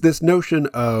 is this notion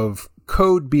of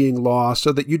code being law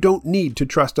so that you don't need to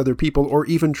trust other people or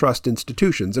even trust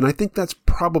institutions. And I think that's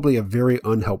probably a very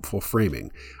unhelpful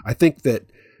framing. I think that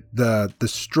the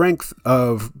strength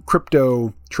of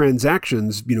crypto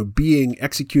transactions, being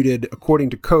executed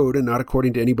according to code and not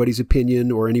according to anybody's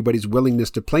opinion or anybody's willingness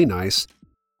to play nice,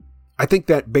 I think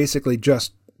that basically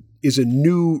just is a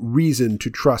new reason to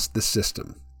trust the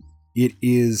system. It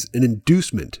is an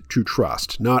inducement to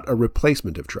trust, not a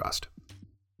replacement of trust.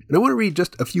 And I want to read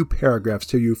just a few paragraphs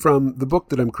to you from the book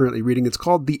that I'm currently reading. It's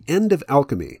called The End of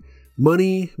Alchemy: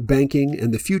 Money, Banking,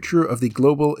 and the Future of the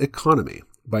Global Economy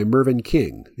by Mervyn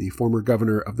King, the former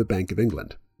governor of the Bank of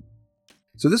England.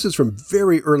 So this is from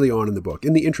very early on in the book,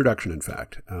 in the introduction, in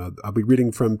fact. I'll be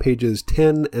reading from pages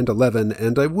 10 and 11,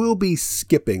 and I will be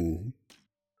skipping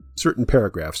certain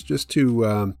paragraphs just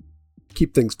to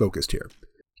keep things focused here.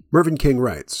 Mervyn King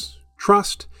writes,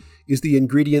 "Trust is the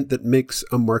ingredient that makes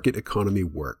a market economy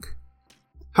work.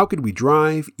 How could we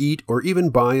drive, eat, or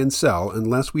even buy and sell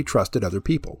unless we trusted other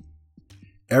people?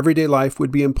 Everyday life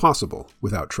would be impossible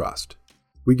without trust.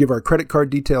 We give our credit card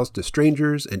details to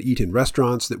strangers and eat in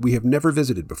restaurants that we have never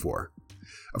visited before.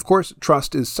 Of course,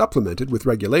 trust is supplemented with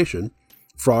regulation.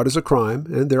 Fraud is a crime,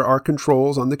 and there are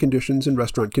controls on the conditions and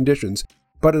restaurant conditions,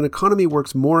 but an economy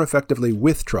works more effectively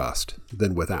with trust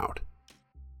than without.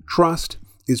 Trust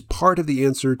is part of the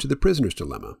answer to the prisoner's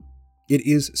dilemma. It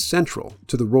is central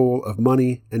to the role of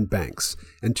money and banks,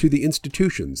 and to the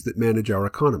institutions that manage our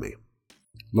economy.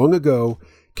 Long ago,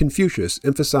 Confucius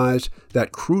emphasized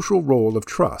that crucial role of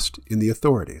trust in the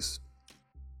authorities.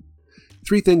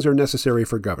 3 things are necessary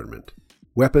for government: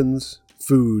 weapons,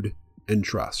 food, and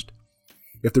trust.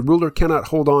 If the ruler cannot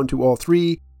hold on to all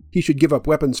 3, he should give up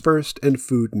weapons first and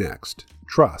food next.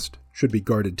 Trust should be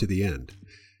guarded to the end.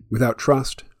 Without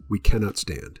trust, we cannot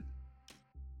stand."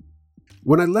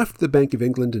 When I left the Bank of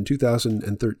England in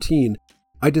 2013,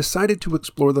 I decided to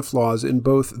explore the flaws in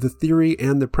both the theory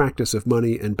and the practice of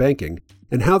money and banking,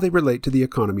 and how they relate to the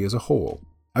economy as a whole.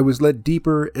 I was led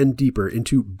deeper and deeper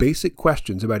into basic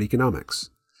questions about economics.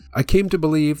 I came to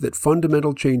believe that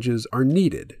fundamental changes are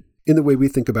needed in the way we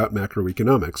think about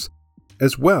macroeconomics,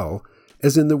 as well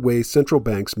as in the way central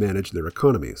banks manage their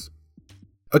economies.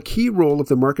 A key role of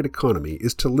the market economy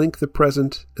is to link the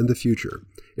present and the future,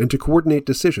 and to coordinate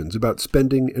decisions about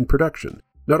spending and production,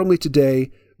 not only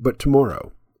today, but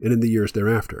tomorrow, and in the years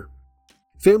thereafter.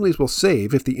 Families will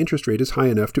save if the interest rate is high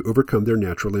enough to overcome their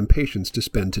natural impatience to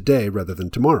spend today rather than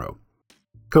tomorrow.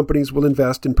 Companies will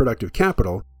invest in productive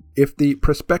capital if the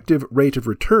prospective rate of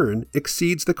return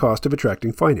exceeds the cost of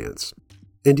attracting finance.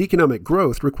 And economic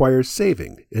growth requires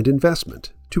saving and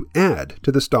investment to add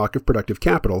to the stock of productive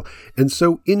capital, and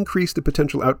so increase the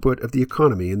potential output of the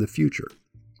economy in the future.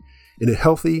 In a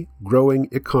healthy, growing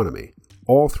economy,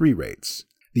 all 3 rates,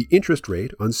 the interest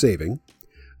rate on saving,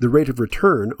 the rate of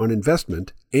return on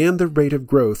investment, and the rate of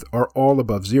growth are all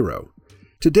above 0.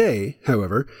 Today,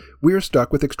 however, we are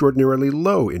stuck with extraordinarily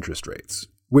low interest rates,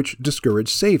 which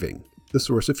discourage saving, the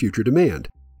source of future demand,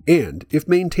 and, if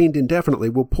maintained indefinitely,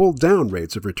 will pull down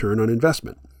rates of return on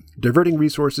investment, diverting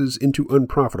resources into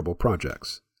unprofitable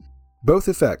projects. Both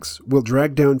effects will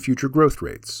drag down future growth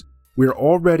rates. We are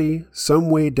already some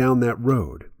way down that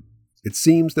road. It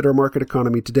seems that our market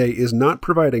economy today is not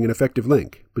providing an effective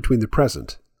link between the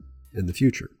present and the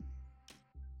future.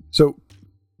 So,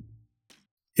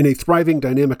 in a thriving,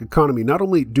 dynamic economy, not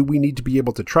only do we need to be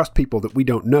able to trust people that we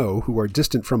don't know who are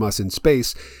distant from us in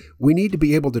space, we need to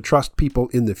be able to trust people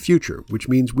in the future, which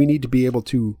means we need to be able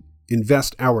to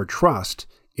invest our trust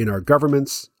in our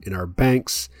governments, in our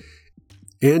banks,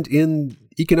 and in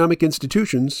economic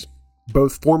institutions,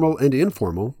 both formal and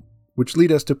informal, which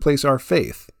lead us to place our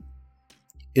faith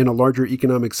in a larger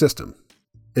economic system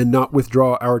and not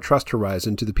withdraw our trust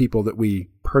horizon to the people that we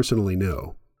personally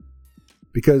know.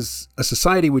 Because a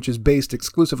society which is based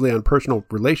exclusively on personal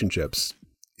relationships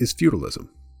is feudalism.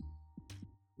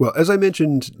 Well, as I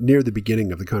mentioned near the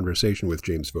beginning of the conversation with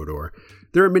James Fodor,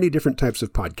 there are many different types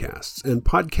of podcasts, and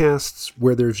podcasts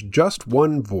where there's just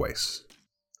one voice,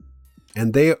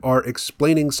 and they are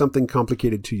explaining something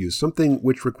complicated to you, something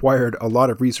which required a lot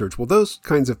of research. Well, those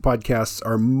kinds of podcasts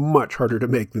are much harder to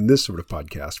make than this sort of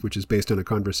podcast, which is based on a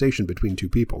conversation between 2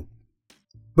 people.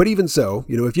 But even so,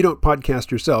 if you don't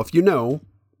podcast yourself,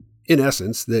 in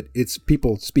essence, that it's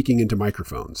people speaking into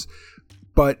microphones.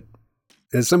 But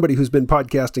as somebody who's been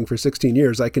podcasting for 16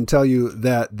 years, I can tell you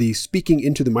that the speaking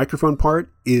into the microphone part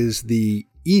is the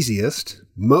easiest,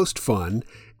 most fun,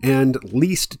 and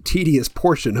least tedious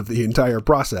portion of the entire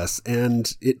process,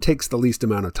 and it takes the least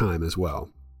amount of time as well.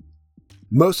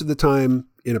 Most of the time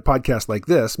in a podcast like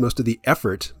this, most of the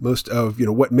effort, most of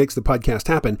what makes the podcast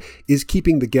happen is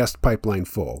keeping the guest pipeline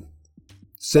full.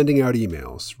 Sending out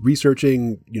emails,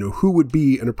 researching, who would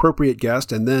be an appropriate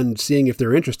guest, and then seeing if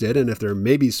they're interested, and if they're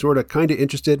maybe sort of kind of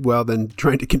interested, well, then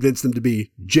trying to convince them to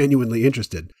be genuinely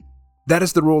interested. That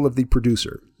is the role of the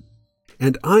producer.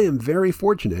 And I am very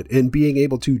fortunate in being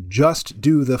able to just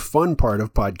do the fun part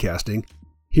of podcasting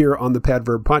here on the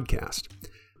Padverb Podcast.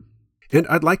 And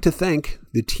I'd like to thank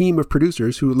the team of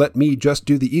producers who let me just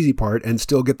do the easy part and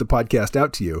still get the podcast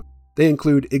out to you. They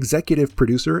include executive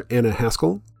producer Anna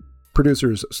Haskell,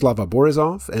 producers Slava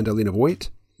Borisov and Alina Voigt,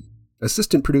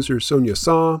 assistant producer Sonia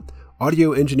Saw,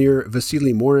 audio engineer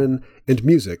Vasily Morin, and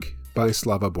music by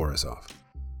Slava Borisov.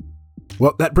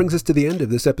 Well, that brings us to the end of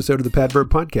this episode of the Padverb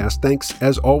Podcast. Thanks,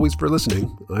 as always, for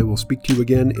listening. I will speak to you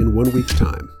again in 1 week's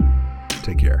time.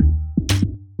 Take care.